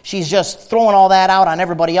she's just throwing all that out on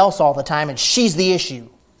everybody else all the time, and she's the issue.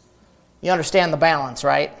 You understand the balance,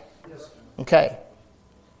 right? Yes. Okay.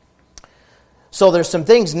 So there's some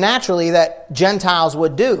things naturally that Gentiles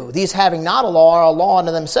would do. These having not a law are a law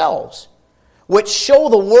unto themselves, which show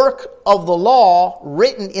the work of the law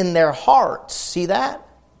written in their hearts. See that?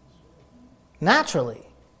 Naturally.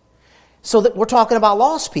 So that we're talking about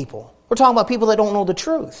lost people. We're talking about people that don't know the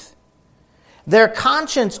truth. Their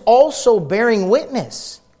conscience also bearing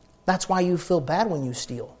witness. That's why you feel bad when you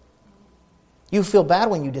steal. You feel bad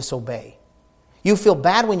when you disobey. You feel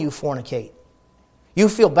bad when you fornicate. You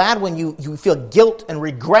feel bad when you feel guilt and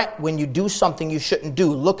regret when you do something you shouldn't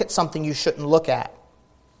do. Look at something you shouldn't look at.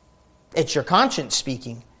 It's your conscience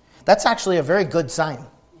speaking. That's actually a very good sign.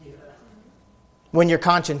 When your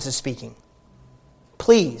conscience is speaking.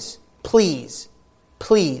 Please, please,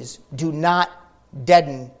 please do not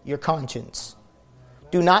deaden your conscience.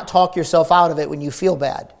 Do not talk yourself out of it when you feel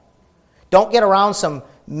bad. Don't get around some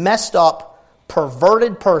messed up,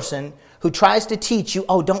 perverted person who tries to teach you,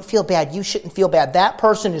 oh, don't feel bad, you shouldn't feel bad. That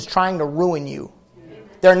person is trying to ruin you.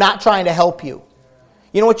 They're not trying to help you.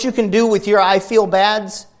 You know what you can do with your I feel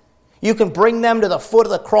bads? You can bring them to the foot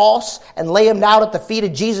of the cross and lay them down at the feet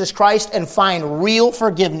of Jesus Christ and find real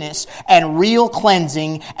forgiveness and real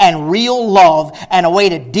cleansing and real love and a way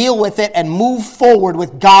to deal with it and move forward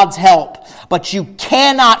with God's help. But you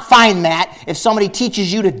cannot find that if somebody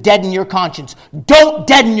teaches you to deaden your conscience. Don't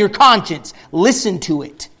deaden your conscience. Listen to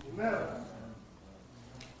it.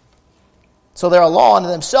 So they're a law unto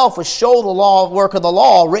themselves, which show the work of the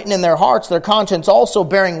law written in their hearts, their conscience also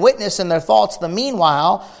bearing witness in their thoughts the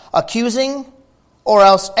meanwhile, accusing or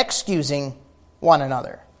else excusing one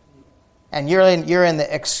another. And you're in the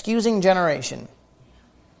excusing generation.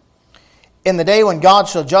 In the day when God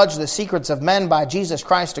shall judge the secrets of men by Jesus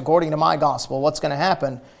Christ according to my gospel, what's going to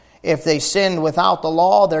happen? If they sinned without the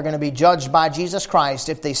law, they're going to be judged by Jesus Christ.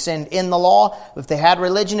 If they sinned in the law, if they had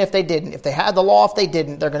religion, if they didn't. If they had the law, if they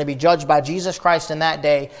didn't, they're going to be judged by Jesus Christ in that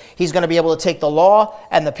day. He's going to be able to take the law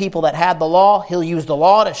and the people that had the law, he'll use the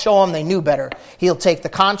law to show them they knew better. He'll take the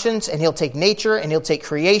conscience and he'll take nature and he'll take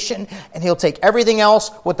creation and he'll take everything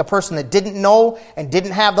else with the person that didn't know and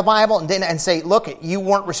didn't have the Bible and say, look, you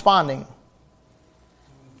weren't responding.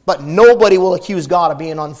 But nobody will accuse God of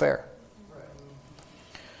being unfair.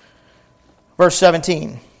 Verse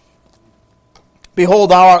 17,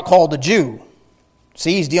 behold, thou art called a Jew.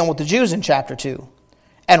 See, he's dealing with the Jews in chapter 2.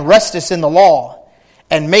 And restest in the law,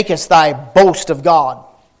 and makest thy boast of God.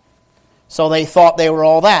 So they thought they were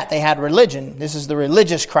all that. They had religion. This is the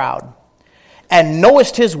religious crowd. And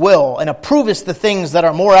knowest his will, and approvest the things that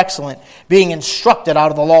are more excellent, being instructed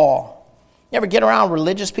out of the law. You ever get around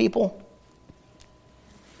religious people?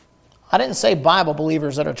 I didn't say Bible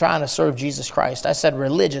believers that are trying to serve Jesus Christ. I said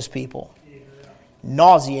religious people.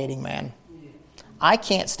 Nauseating, man. I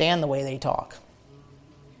can't stand the way they talk.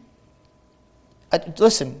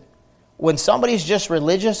 Listen, when somebody's just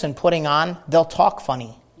religious and putting on, they'll talk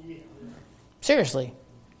funny. Seriously.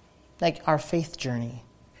 Like our faith journey,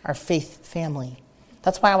 our faith family.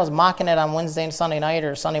 That's why I was mocking it on Wednesday and Sunday night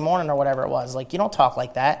or Sunday morning or whatever it was. Like, you don't talk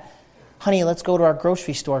like that. Honey, let's go to our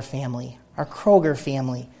grocery store family, our Kroger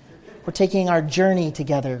family. We're taking our journey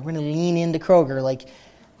together. We're going to lean into Kroger. Like,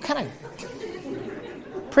 kind of...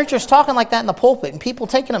 Preachers talking like that in the pulpit and people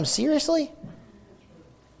taking them seriously?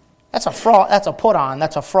 That's a fraud. That's a put on.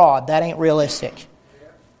 That's a fraud. That ain't realistic.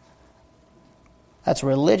 That's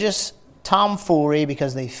religious tomfoolery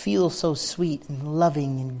because they feel so sweet and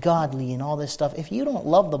loving and godly and all this stuff. If you don't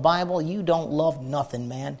love the Bible, you don't love nothing,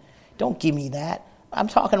 man. Don't give me that. I'm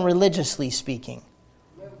talking religiously speaking.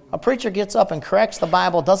 A preacher gets up and corrects the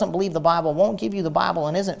Bible, doesn't believe the Bible, won't give you the Bible,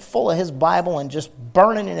 and isn't full of his Bible and just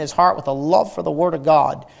burning in his heart with a love for the Word of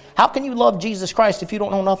God. How can you love Jesus Christ if you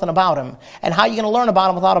don't know nothing about him? And how are you going to learn about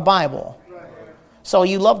him without a Bible? So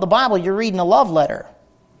you love the Bible, you're reading a love letter.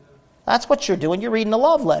 That's what you're doing. You're reading a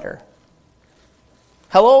love letter.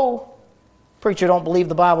 Hello? Preacher don't believe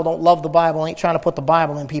the Bible, don't love the Bible, ain't trying to put the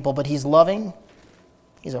Bible in people, but he's loving.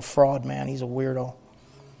 He's a fraud, man. He's a weirdo.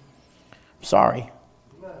 Sorry.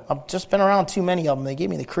 I've just been around too many of them. They give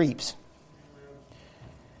me the creeps.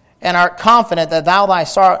 And art confident that thou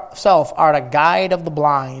thyself art a guide of the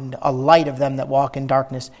blind, a light of them that walk in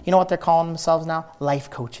darkness. You know what they're calling themselves now? Life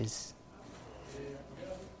coaches.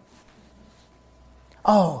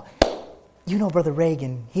 Oh, you know Brother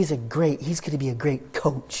Reagan. He's going to be a great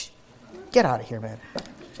coach. Get out of here, man.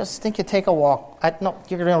 Just think you take a walk. No,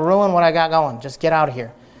 you're going to ruin what I got going. Just get out of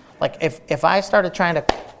here. Like, if I started trying to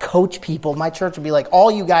coach people, my church would be like,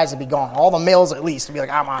 all you guys would be gone. All the males at least would be like,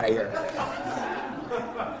 I'm out of here.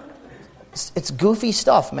 It's goofy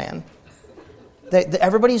stuff, man.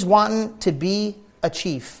 Everybody's wanting to be a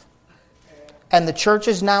chief. And the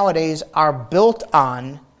churches nowadays are built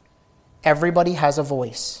on everybody has a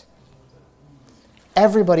voice.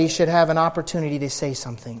 Everybody should have an opportunity to say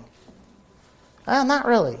something. Not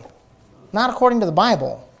really. Not according to the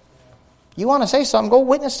Bible. You want to say something, go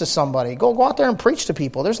witness to somebody. Go out there and preach to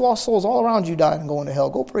people. There's lost souls all around you dying and going to hell.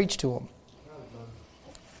 Go preach to them.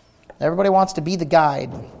 Everybody wants to be the guide.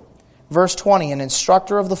 Verse 20, an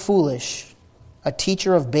instructor of the foolish, a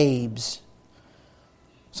teacher of babes.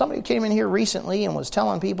 Somebody came in here recently and was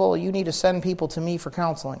telling people, you need to send people to me for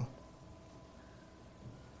counseling.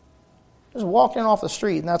 Just walked in off the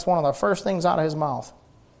street, and that's one of the first things out of his mouth.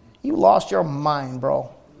 You lost your mind, bro.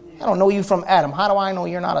 I don't know you from Adam. How do I know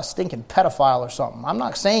you're not a stinking pedophile or something? I'm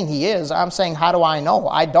not saying he is. I'm saying, how do I know?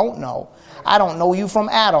 I don't know. I don't know you from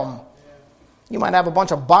Adam. You might have a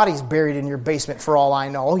bunch of bodies buried in your basement for all I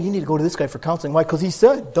know. Oh, you need to go to this guy for counseling. Why? Because he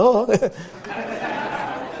said, duh.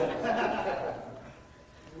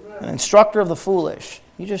 An instructor of the foolish.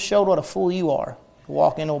 You just showed what a fool you are. You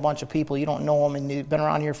walk into a bunch of people, you don't know them, and you've been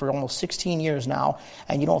around here for almost 16 years now,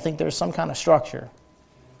 and you don't think there's some kind of structure.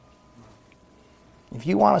 If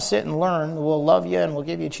you want to sit and learn, we'll love you and we'll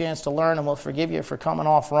give you a chance to learn and we'll forgive you for coming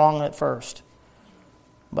off wrong at first.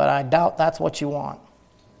 But I doubt that's what you want.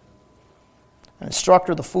 An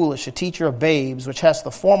instructor of the foolish, a teacher of babes, which has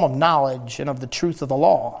the form of knowledge and of the truth of the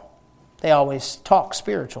law. They always talk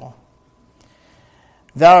spiritual.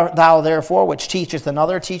 Thou therefore, which teachest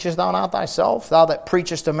another, teachest thou not thyself? Thou that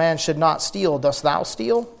preachest a man should not steal, dost thou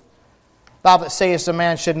steal? Thou that sayest a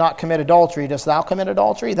man should not commit adultery, dost thou commit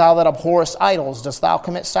adultery? Thou that abhorrest idols, dost thou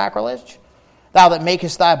commit sacrilege? Thou that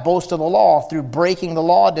makest thy boast of the law, through breaking the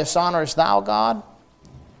law, dishonorest thou God?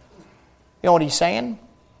 You know what he's saying?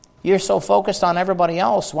 You're so focused on everybody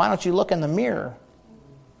else, why don't you look in the mirror?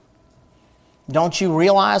 Don't you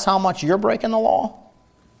realize how much you're breaking the law?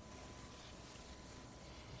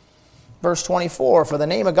 Verse 24, for the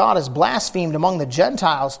name of God is blasphemed among the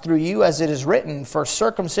Gentiles through you, as it is written, for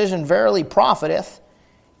circumcision verily profiteth,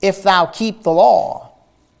 if thou keep the law.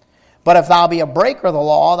 But if thou be a breaker of the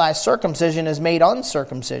law, thy circumcision is made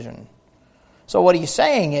uncircumcision. So what he's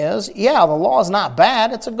saying is, yeah, the law is not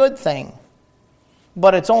bad, it's a good thing.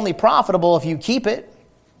 But it's only profitable if you keep it.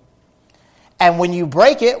 And when you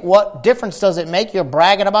break it, what difference does it make? You're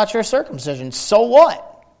bragging about your circumcision. So what?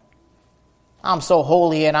 I'm so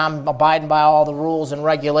holy and I'm abiding by all the rules and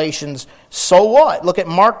regulations. So what? Look at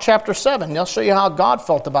Mark chapter 7. They'll show you how God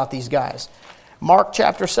felt about these guys. Mark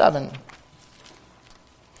chapter 7.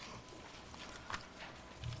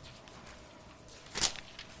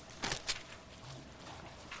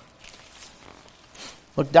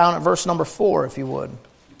 Look down at verse number 4, if you would.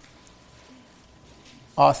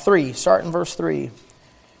 3. Start in verse 3.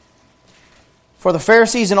 For the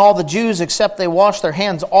Pharisees and all the Jews, except they wash their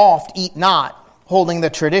hands oft, eat not, holding the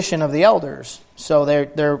tradition of the elders. So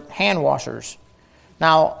they're hand washers.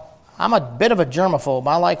 Now, I'm a bit of a germaphobe.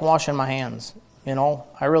 I like washing my hands. You know,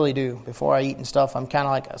 I really do. Before I eat and stuff, I'm kind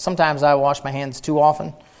of like, sometimes I wash my hands too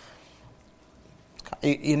often.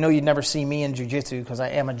 You know, you'd never see me in jiu-jitsu because I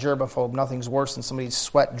am a germaphobe. Nothing's worse than somebody's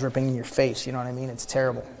sweat dripping in your face. You know what I mean? It's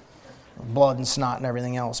terrible. Blood and snot and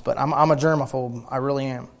everything else. But I'm a germaphobe. I really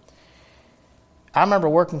am. I remember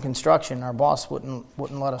working construction. Our boss wouldn't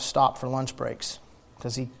let us stop for lunch breaks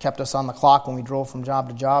because he kept us on the clock when we drove from job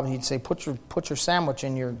to job. He'd say, "Put your sandwich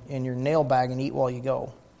in your nail bag and eat while you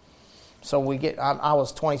go." So I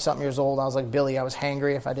was 20-something years old. I was like Billy. I was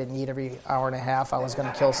hangry. If I didn't eat every hour and a half, I was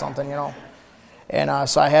going to kill something, And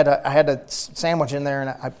so I had a sandwich in there,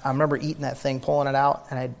 and I remember eating that thing, pulling it out,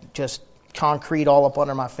 and I just concrete all up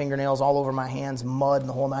under my fingernails, all over my hands, mud, and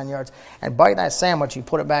the whole 9 yards. And bite that sandwich, you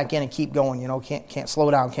put it back in and keep going. Can't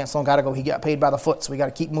slow down. Got to go. He got paid by the foot, so we got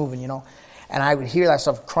to keep moving. And I would hear that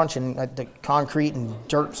stuff crunching, the concrete and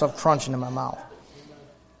dirt stuff crunching in my mouth.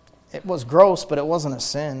 It was gross, but it wasn't a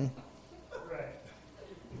sin.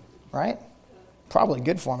 Right? Probably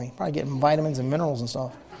good for me. Probably getting vitamins and minerals and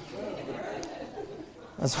stuff.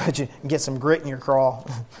 That's what you get, some grit in your craw.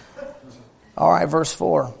 All right, verse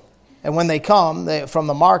 4. And when they come from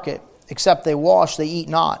the market, except they wash, they eat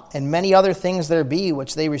not. And many other things there be,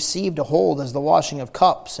 which they receive to hold, as the washing of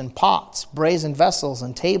cups and pots, brazen vessels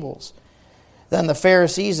and tables. Then the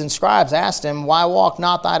Pharisees and scribes asked him, Why walk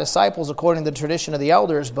not thy disciples according to the tradition of the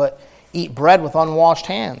elders, but eat bread with unwashed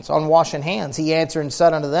hands? He answered and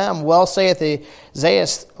said unto them, Well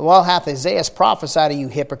hath Isaiah prophesied to you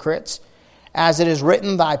hypocrites, as it is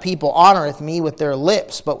written, Thy people honoreth me with their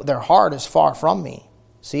lips, but their heart is far from me.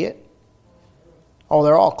 See it? Oh,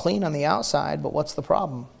 they're all clean on the outside, but what's the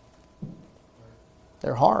problem?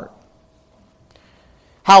 Their heart.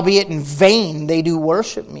 Howbeit in vain they do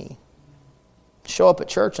worship me. Show up at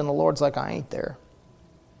church and the Lord's like, I ain't there.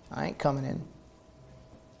 I ain't coming in.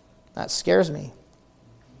 That scares me.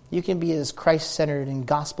 You can be as Christ-centered and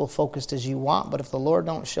gospel-focused as you want, but if the Lord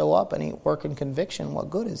don't show up and ain't working conviction, what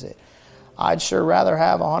good is it? I'd sure rather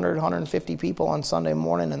have 100, 150 people on Sunday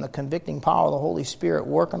morning and the convicting power of the Holy Spirit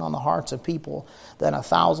working on the hearts of people than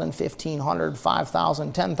 1,000, 1,500,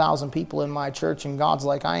 5,000, 10,000 people in my church, and God's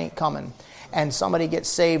like, I ain't coming. And somebody gets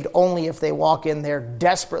saved only if they walk in there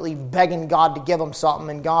desperately begging God to give them something,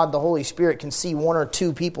 and God, the Holy Spirit, can see one or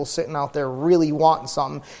two people sitting out there really wanting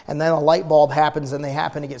something, and then a light bulb happens and they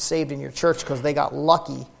happen to get saved in your church because they got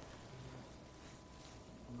lucky.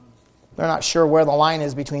 They're not sure where the line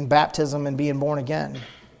is between baptism and being born again.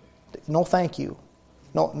 No, thank you.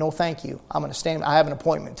 No, thank you. I'm going to stand. I have an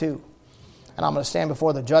appointment too, and I'm going to stand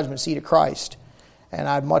before the judgment seat of Christ. And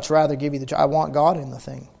I'd much rather give you I want God in the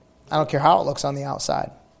thing. I don't care how it looks on the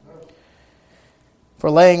outside.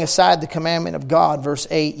 For laying aside the commandment of God, verse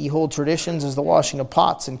 8, ye hold traditions as the washing of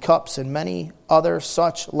pots and cups, and many other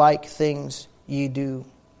such like things ye do.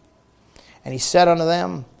 And he said unto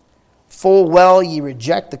them, Full well ye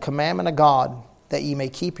reject the commandment of God, that ye may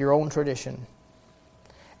keep your own tradition.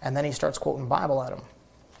 And then he starts quoting Bible at them.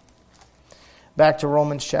 Back to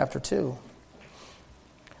Romans chapter 2.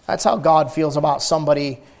 That's how God feels about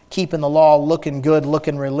somebody keeping the law, looking good,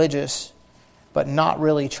 looking religious, but not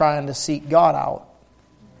really trying to seek God out.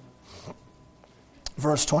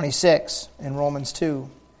 Verse 26 in Romans 2.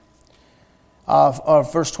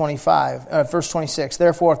 Verse 25, verse 26,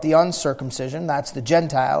 Therefore, if the uncircumcision, that's the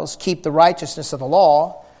Gentiles, keep the righteousness of the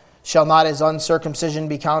law, shall not his uncircumcision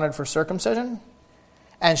be counted for circumcision?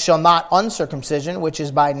 And shall not uncircumcision, which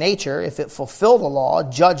is by nature, if it fulfill the law,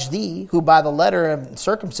 judge thee, who by the letter of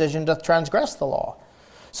circumcision doth transgress the law?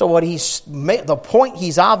 So the point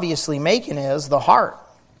he's obviously making is the heart.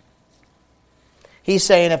 He's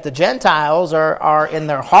saying if the Gentiles are in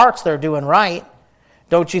their hearts, they're doing right,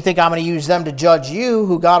 don't you think I'm going to use them to judge you,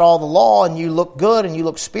 who got all the law, and you look good and you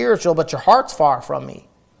look spiritual, but your heart's far from me?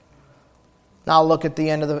 Now look at the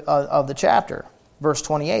end of the chapter, verse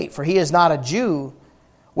 28. For he is not a Jew,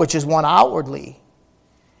 which is one outwardly,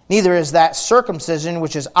 neither is that circumcision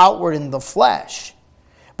which is outward in the flesh,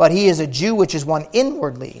 but he is a Jew which is one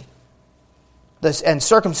inwardly. And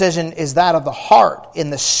circumcision is that of the heart, in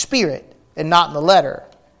the spirit, and not in the letter,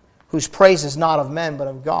 whose praise is not of men, but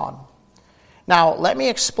of God. Now, let me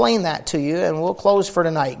explain that to you, and we'll close for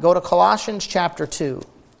tonight. Go to Colossians chapter 2.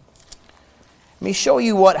 Let me show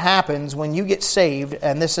you what happens when you get saved,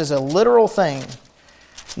 and this is a literal thing.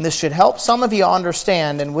 And this should help some of you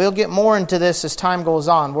understand, and we'll get more into this as time goes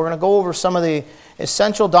on. We're going to go over some of the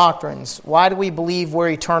essential doctrines. Why do we believe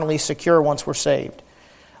we're eternally secure once we're saved?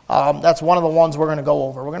 That's one of the ones we're going to go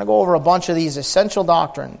over. We're going to go over a bunch of these essential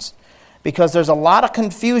doctrines, because there's a lot of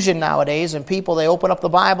confusion nowadays, and people, they open up the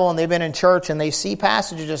Bible and they've been in church and they see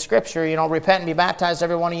passages of Scripture, repent and be baptized,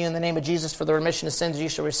 every one of you, in the name of Jesus for the remission of sins, you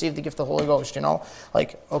shall receive the gift of the Holy Ghost,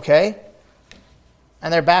 Like, okay.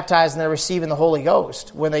 And they're baptized and they're receiving the Holy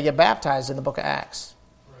Ghost when they get baptized in the book of Acts.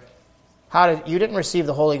 You didn't receive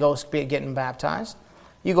the Holy Ghost getting baptized.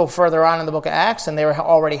 You go further on in the book of Acts and they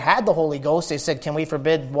already had the Holy Ghost. They said, can we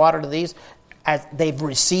forbid water to these? as they've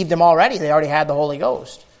received Him already. They already had the Holy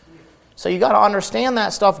Ghost. So you got to understand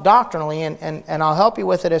that stuff doctrinally, and I'll help you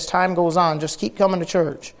with it as time goes on. Just keep coming to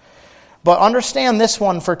church. But understand this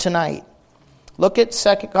one for tonight. Look at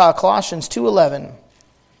Colossians 2:11.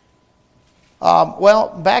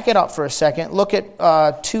 Back it up for a second. Look at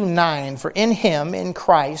 2:9. For in Him, in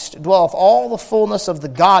Christ, dwelleth all the fullness of the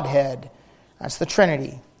Godhead. That's the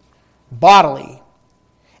Trinity. Bodily.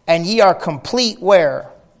 And ye are complete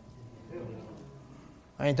where?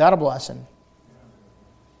 Ain't that a blessing?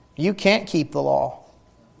 You can't keep the law.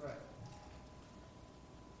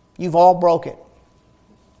 You've all broke it.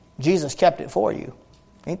 Jesus kept it for you.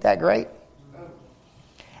 Ain't that great?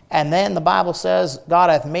 And then the Bible says, God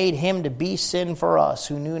hath made Him to be sin for us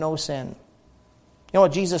who knew no sin. You know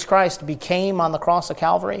what Jesus Christ became on the cross of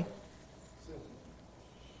Calvary?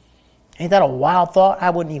 Ain't that a wild thought?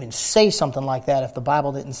 I wouldn't even say something like that if the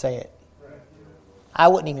Bible didn't say it. I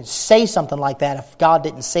wouldn't even say something like that if God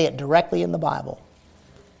didn't say it directly in the Bible.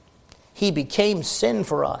 He became sin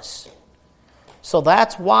for us. So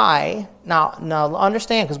that's why, now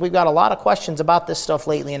understand, because we've got a lot of questions about this stuff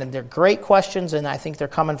lately, and they're great questions, and I think they're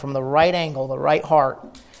coming from the right angle, the right heart.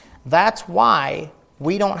 That's why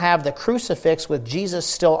we don't have the crucifix with Jesus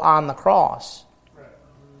still on the cross.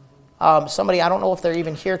 Somebody, I don't know if they're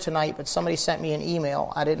even here tonight, but somebody sent me an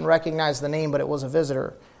email. I didn't recognize the name, but it was a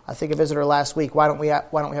visitor. I think a visitor last week. Why don't we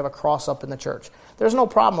have a cross up in the church? There's no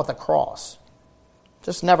problem with a cross.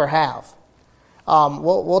 Just never have.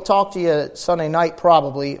 We'll talk to you Sunday night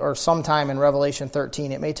probably, or sometime in Revelation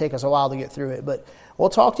 13. It may take us a while to get through it, but we'll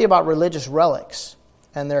talk to you about religious relics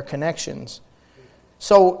and their connections.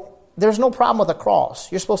 So there's no problem with a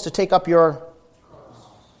cross. You're supposed to take up your...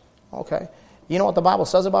 Okay. You know what the Bible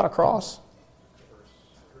says about a cross?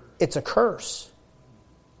 It's a curse.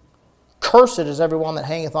 Cursed is everyone that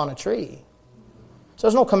hangeth on a tree. So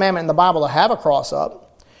there's no commandment in the Bible to have a cross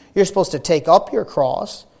up. You're supposed to take up your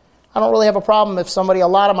cross. I don't really have a problem if a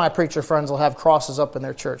lot of my preacher friends will have crosses up in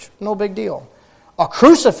their church. No big deal. A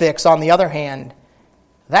crucifix, on the other hand,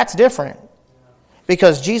 that's different.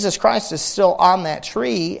 Because Jesus Christ is still on that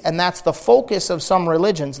tree, and that's the focus of some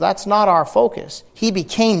religions. That's not our focus. He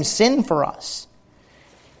became sin for us.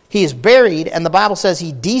 He is buried, and the Bible says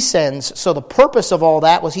He descends. So the purpose of all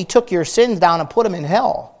that was He took your sins down and put them in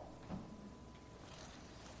hell.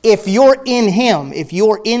 If you're in Him, if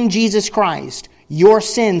you're in Jesus Christ, your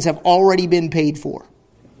sins have already been paid for.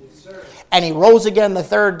 Yes, sir. And He rose again the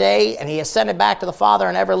third day, and He ascended back to the Father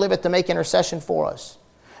and ever liveth to make intercession for us.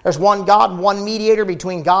 There's one God, one mediator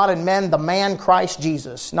between God and men, the man Christ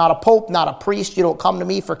Jesus. Not a pope, not a priest. You don't come to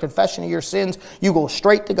me for confession of your sins. You go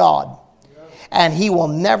straight to God. And He will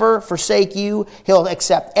never forsake you. He'll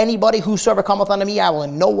accept anybody. Whosoever cometh unto me, I will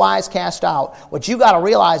in no wise cast out. What you got to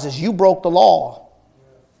realize is you broke the law.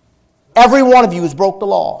 Every one of you has broke the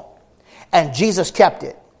law. And Jesus kept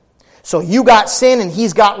it. So you got sin and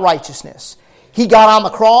He's got righteousness. He got on the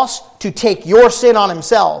cross to take your sin on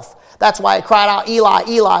Himself. That's why He cried out, Eli,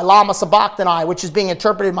 Eli, lama sabachthani, which is being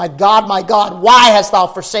interpreted, my God, why hast thou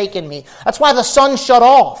forsaken me? That's why the sun shut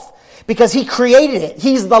off. Because He created it.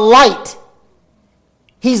 He's the light.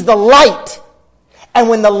 He's the light. And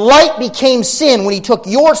when the light became sin, when He took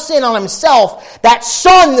your sin on Himself, that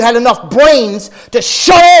sun had enough brains to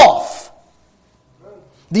shut off.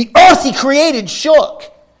 The earth He created shook.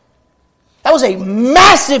 That was a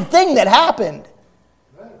massive thing that happened.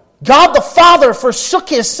 God the Father forsook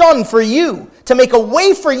His Son for you, to make a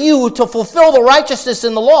way for you to fulfill the righteousness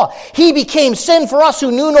in the law. He became sin for us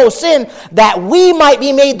who knew no sin, that we might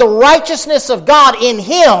be made the righteousness of God in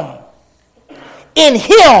Him. In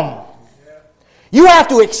Him. You have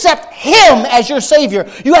to accept Him as your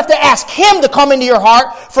Savior. You have to ask Him to come into your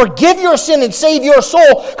heart, forgive your sin, and save your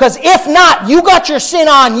soul. Because if not, you got your sin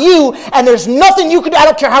on you, and there's nothing you can do. I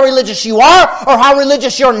don't care how religious you are or how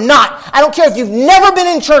religious you're not. I don't care if you've never been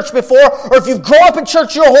in church before or if you've grown up in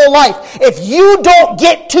church your whole life. If you don't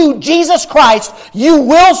get to Jesus Christ, you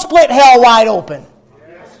will split hell wide open.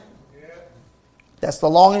 That's the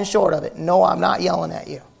long and short of it. No, I'm not yelling at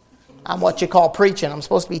you. I'm what you call preaching. I'm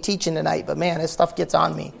supposed to be teaching tonight, but man, this stuff gets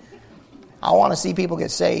on me. I want to see people get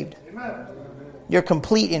saved. Amen. You're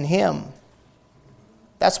complete in Him.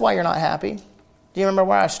 That's why you're not happy. Do you remember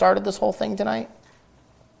where I started this whole thing tonight?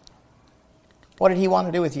 What did He want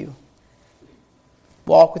to do with you?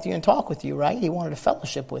 Walk with you and talk with you, right? He wanted to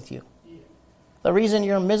fellowship with you. The reason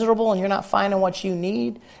you're miserable and you're not finding what you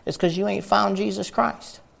need is because you ain't found Jesus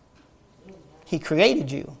Christ. He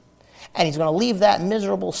created you. And He's going to leave that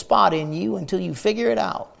miserable spot in you until you figure it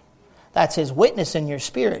out. That's His witness in your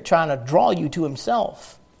spirit trying to draw you to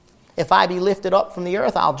Himself. If I be lifted up from the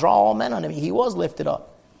earth, I'll draw all men unto me. He was lifted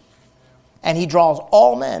up. And he draws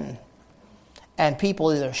all men. And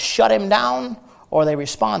people either shut him down or they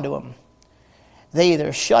respond to him. They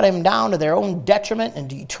either shut him down to their own detriment and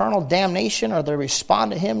to eternal damnation, or they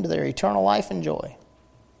respond to him to their eternal life and joy.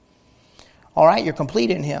 All right, you're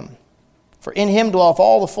complete in him. For in him dwelleth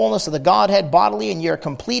all the fullness of the Godhead bodily, and you're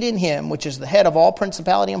complete in him, which is the head of all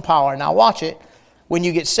principality and power. Now watch it. When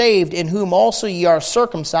you get saved, in whom also ye are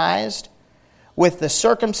circumcised, with the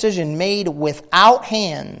circumcision made without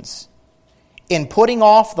hands, in putting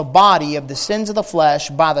off the body of the sins of the flesh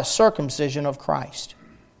by the circumcision of Christ.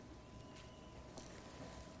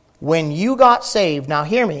 When you got saved, now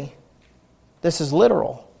hear me, this is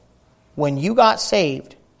literal. When you got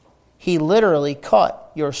saved, he literally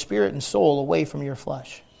cut your spirit and soul away from your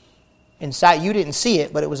flesh. Inside, you didn't see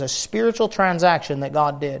it, but it was a spiritual transaction that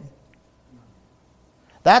God did.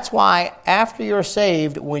 That's why after you're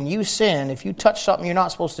saved, when you sin, if you touch something you're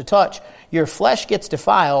not supposed to touch, your flesh gets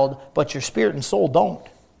defiled, but your spirit and soul don't.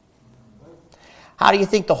 How do you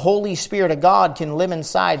think the Holy Spirit of God can live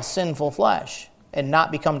inside sinful flesh and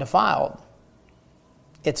not become defiled?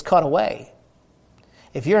 It's cut away.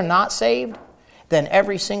 If you're not saved, then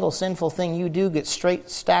every single sinful thing you do gets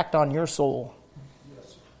straight stacked on your soul.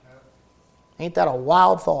 Ain't that a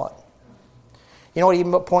wild thought? You know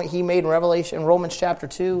what point he made in Romans chapter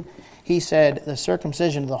 2? He said the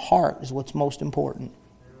circumcision of the heart is what's most important.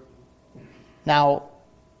 Now,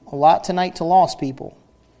 a lot tonight to lost people.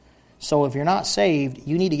 So if you're not saved,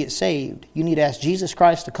 you need to get saved. You need to ask Jesus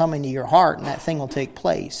Christ to come into your heart, and that thing will take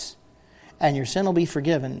place. And your sin will be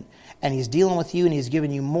forgiven. And he's dealing with you, and he's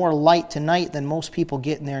giving you more light tonight than most people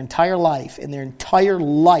get in their entire life. In their entire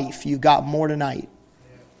life, you've got more tonight.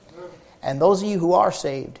 And those of you who are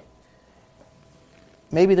saved,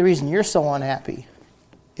 maybe the reason you're so unhappy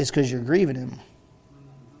is because you're grieving him.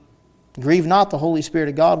 Grieve not the Holy Spirit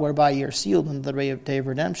of God, whereby you are sealed unto the day of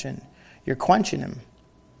redemption. You're quenching him.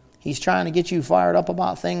 He's trying to get you fired up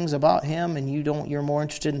about things about him, and you're more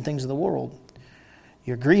interested in things of the world.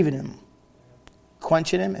 You're grieving him,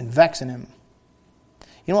 quenching him, and vexing him.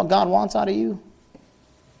 You know what God wants out of you?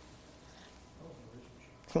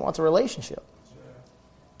 He wants a relationship.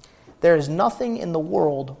 There is nothing in the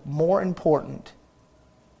world more important.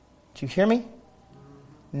 Do you hear me?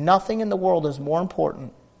 Nothing in the world is more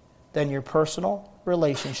important than your personal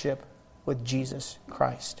relationship with Jesus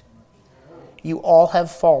Christ. You all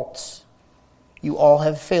have faults. You all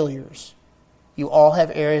have failures. You all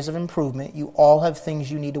have areas of improvement. You all have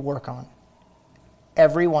things you need to work on.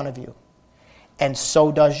 Every one of you. And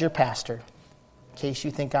so does your pastor. In case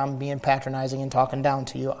you think I'm being patronizing and talking down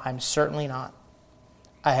to you, I'm certainly not.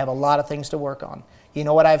 I have a lot of things to work on. You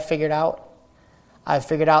know what I've figured out? I've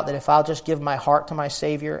figured out that if I'll just give my heart to my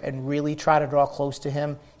Savior and really try to draw close to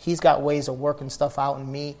him, he's got ways of working stuff out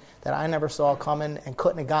in me that I never saw coming and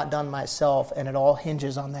couldn't have got done myself, and it all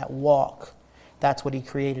hinges on that walk. That's what he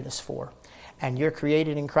created us for. And you're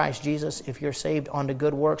created in Christ Jesus, if you're saved, unto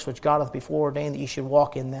good works, which God hath before ordained that you should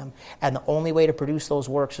walk in them. And the only way to produce those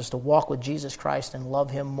works is to walk with Jesus Christ and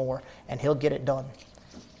love him more, and he'll get it done.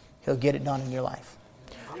 He'll get it done in your life.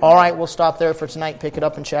 All right, we'll stop there for tonight. Pick it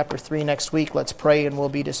up in chapter 3 next week. Let's pray and we'll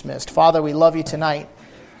be dismissed. Father, we love you tonight.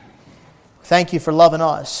 Thank you for loving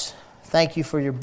us. Thank you for your